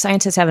like, oh,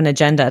 scientists have an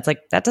agenda. It's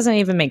like, that doesn't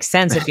even make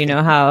sense if you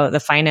know how the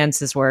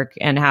finances work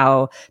and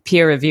how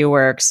peer review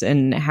works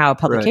and how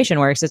publication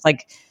works. It's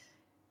like,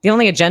 the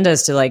only agenda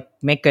is to like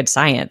make good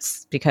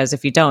science, because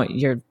if you don't,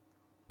 your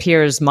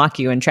peers mock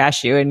you and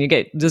trash you, and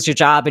you lose your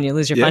job and you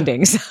lose your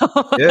funding. So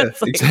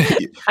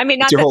exactly. I mean,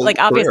 not that like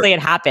obviously it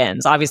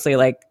happens. Obviously,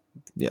 like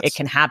it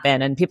can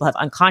happen, and people have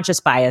unconscious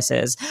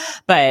biases.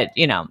 But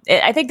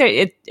I think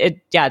that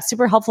it's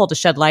super helpful to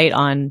shed light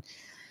on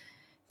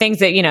things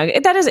that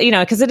that is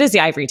because it is the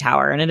ivory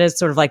tower, and it is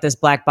sort of like this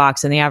black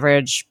box, and the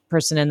average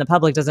person in the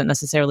public doesn't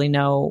necessarily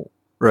know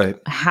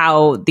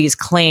how these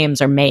claims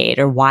are made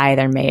or why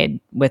they're made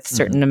with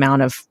certain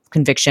amount of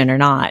conviction or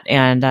not.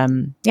 And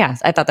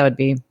I thought that would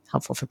be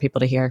helpful for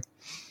people to hear.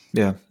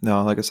 Yeah,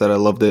 no, like I said, I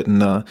loved it.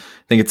 And I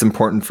think it's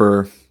important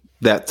for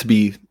that to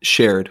be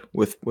shared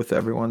with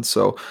everyone.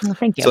 So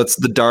thank you. So it's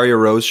the Daria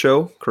Rose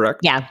Show,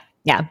 correct? Yeah.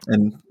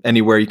 And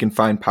anywhere you can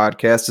find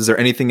podcasts. Is there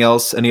anything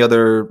else, any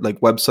other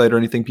like website or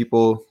anything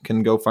people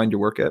can go find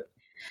your work at?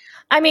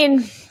 I mean,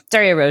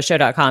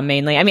 DariaRoseShow.com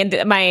mainly. I mean,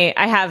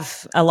 I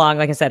have along,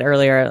 like I said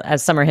earlier,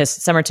 as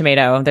Summer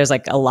Tomato, there's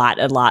like a lot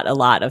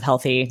of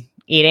healthy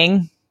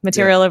eating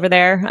material over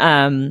there.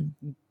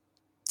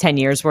 10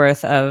 years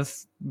worth of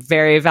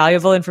very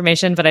valuable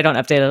information, but I don't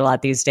update it a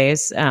lot these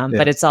days.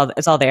 But it's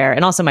all there.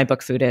 And also my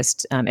book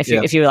Foodist.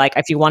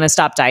 If you want to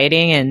stop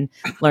dieting and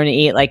learn to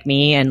eat like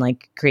me and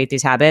like create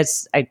these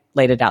habits, I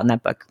laid it out in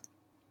that book.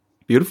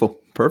 Beautiful.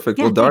 Perfect.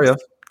 Yeah, well, Daria,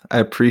 thanks. I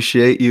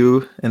appreciate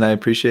you and I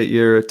appreciate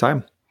your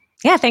time.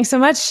 Yeah, thanks so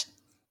much.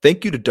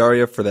 Thank you to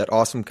Daria for that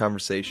awesome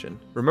conversation.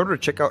 Remember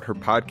to check out her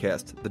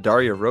podcast, The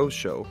Daria Rose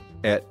Show,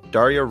 at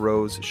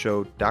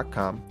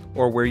dariaroseshow.com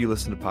or where you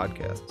listen to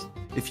podcasts.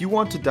 If you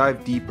want to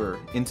dive deeper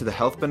into the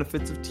health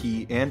benefits of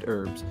tea and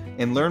herbs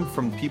and learn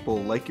from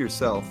people like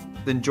yourself,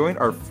 then join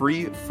our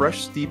free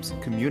Fresh Steeps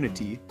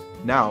community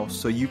now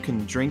so you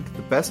can drink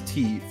the best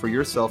tea for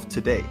yourself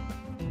today.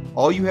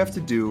 All you have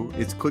to do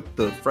is click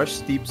the Fresh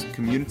Steeps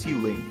community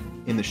link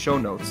in the show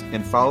notes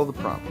and follow the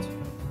prompt.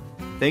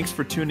 Thanks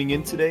for tuning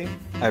in today.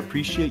 I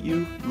appreciate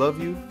you,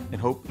 love you,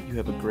 and hope you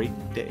have a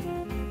great day.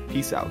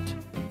 Peace out.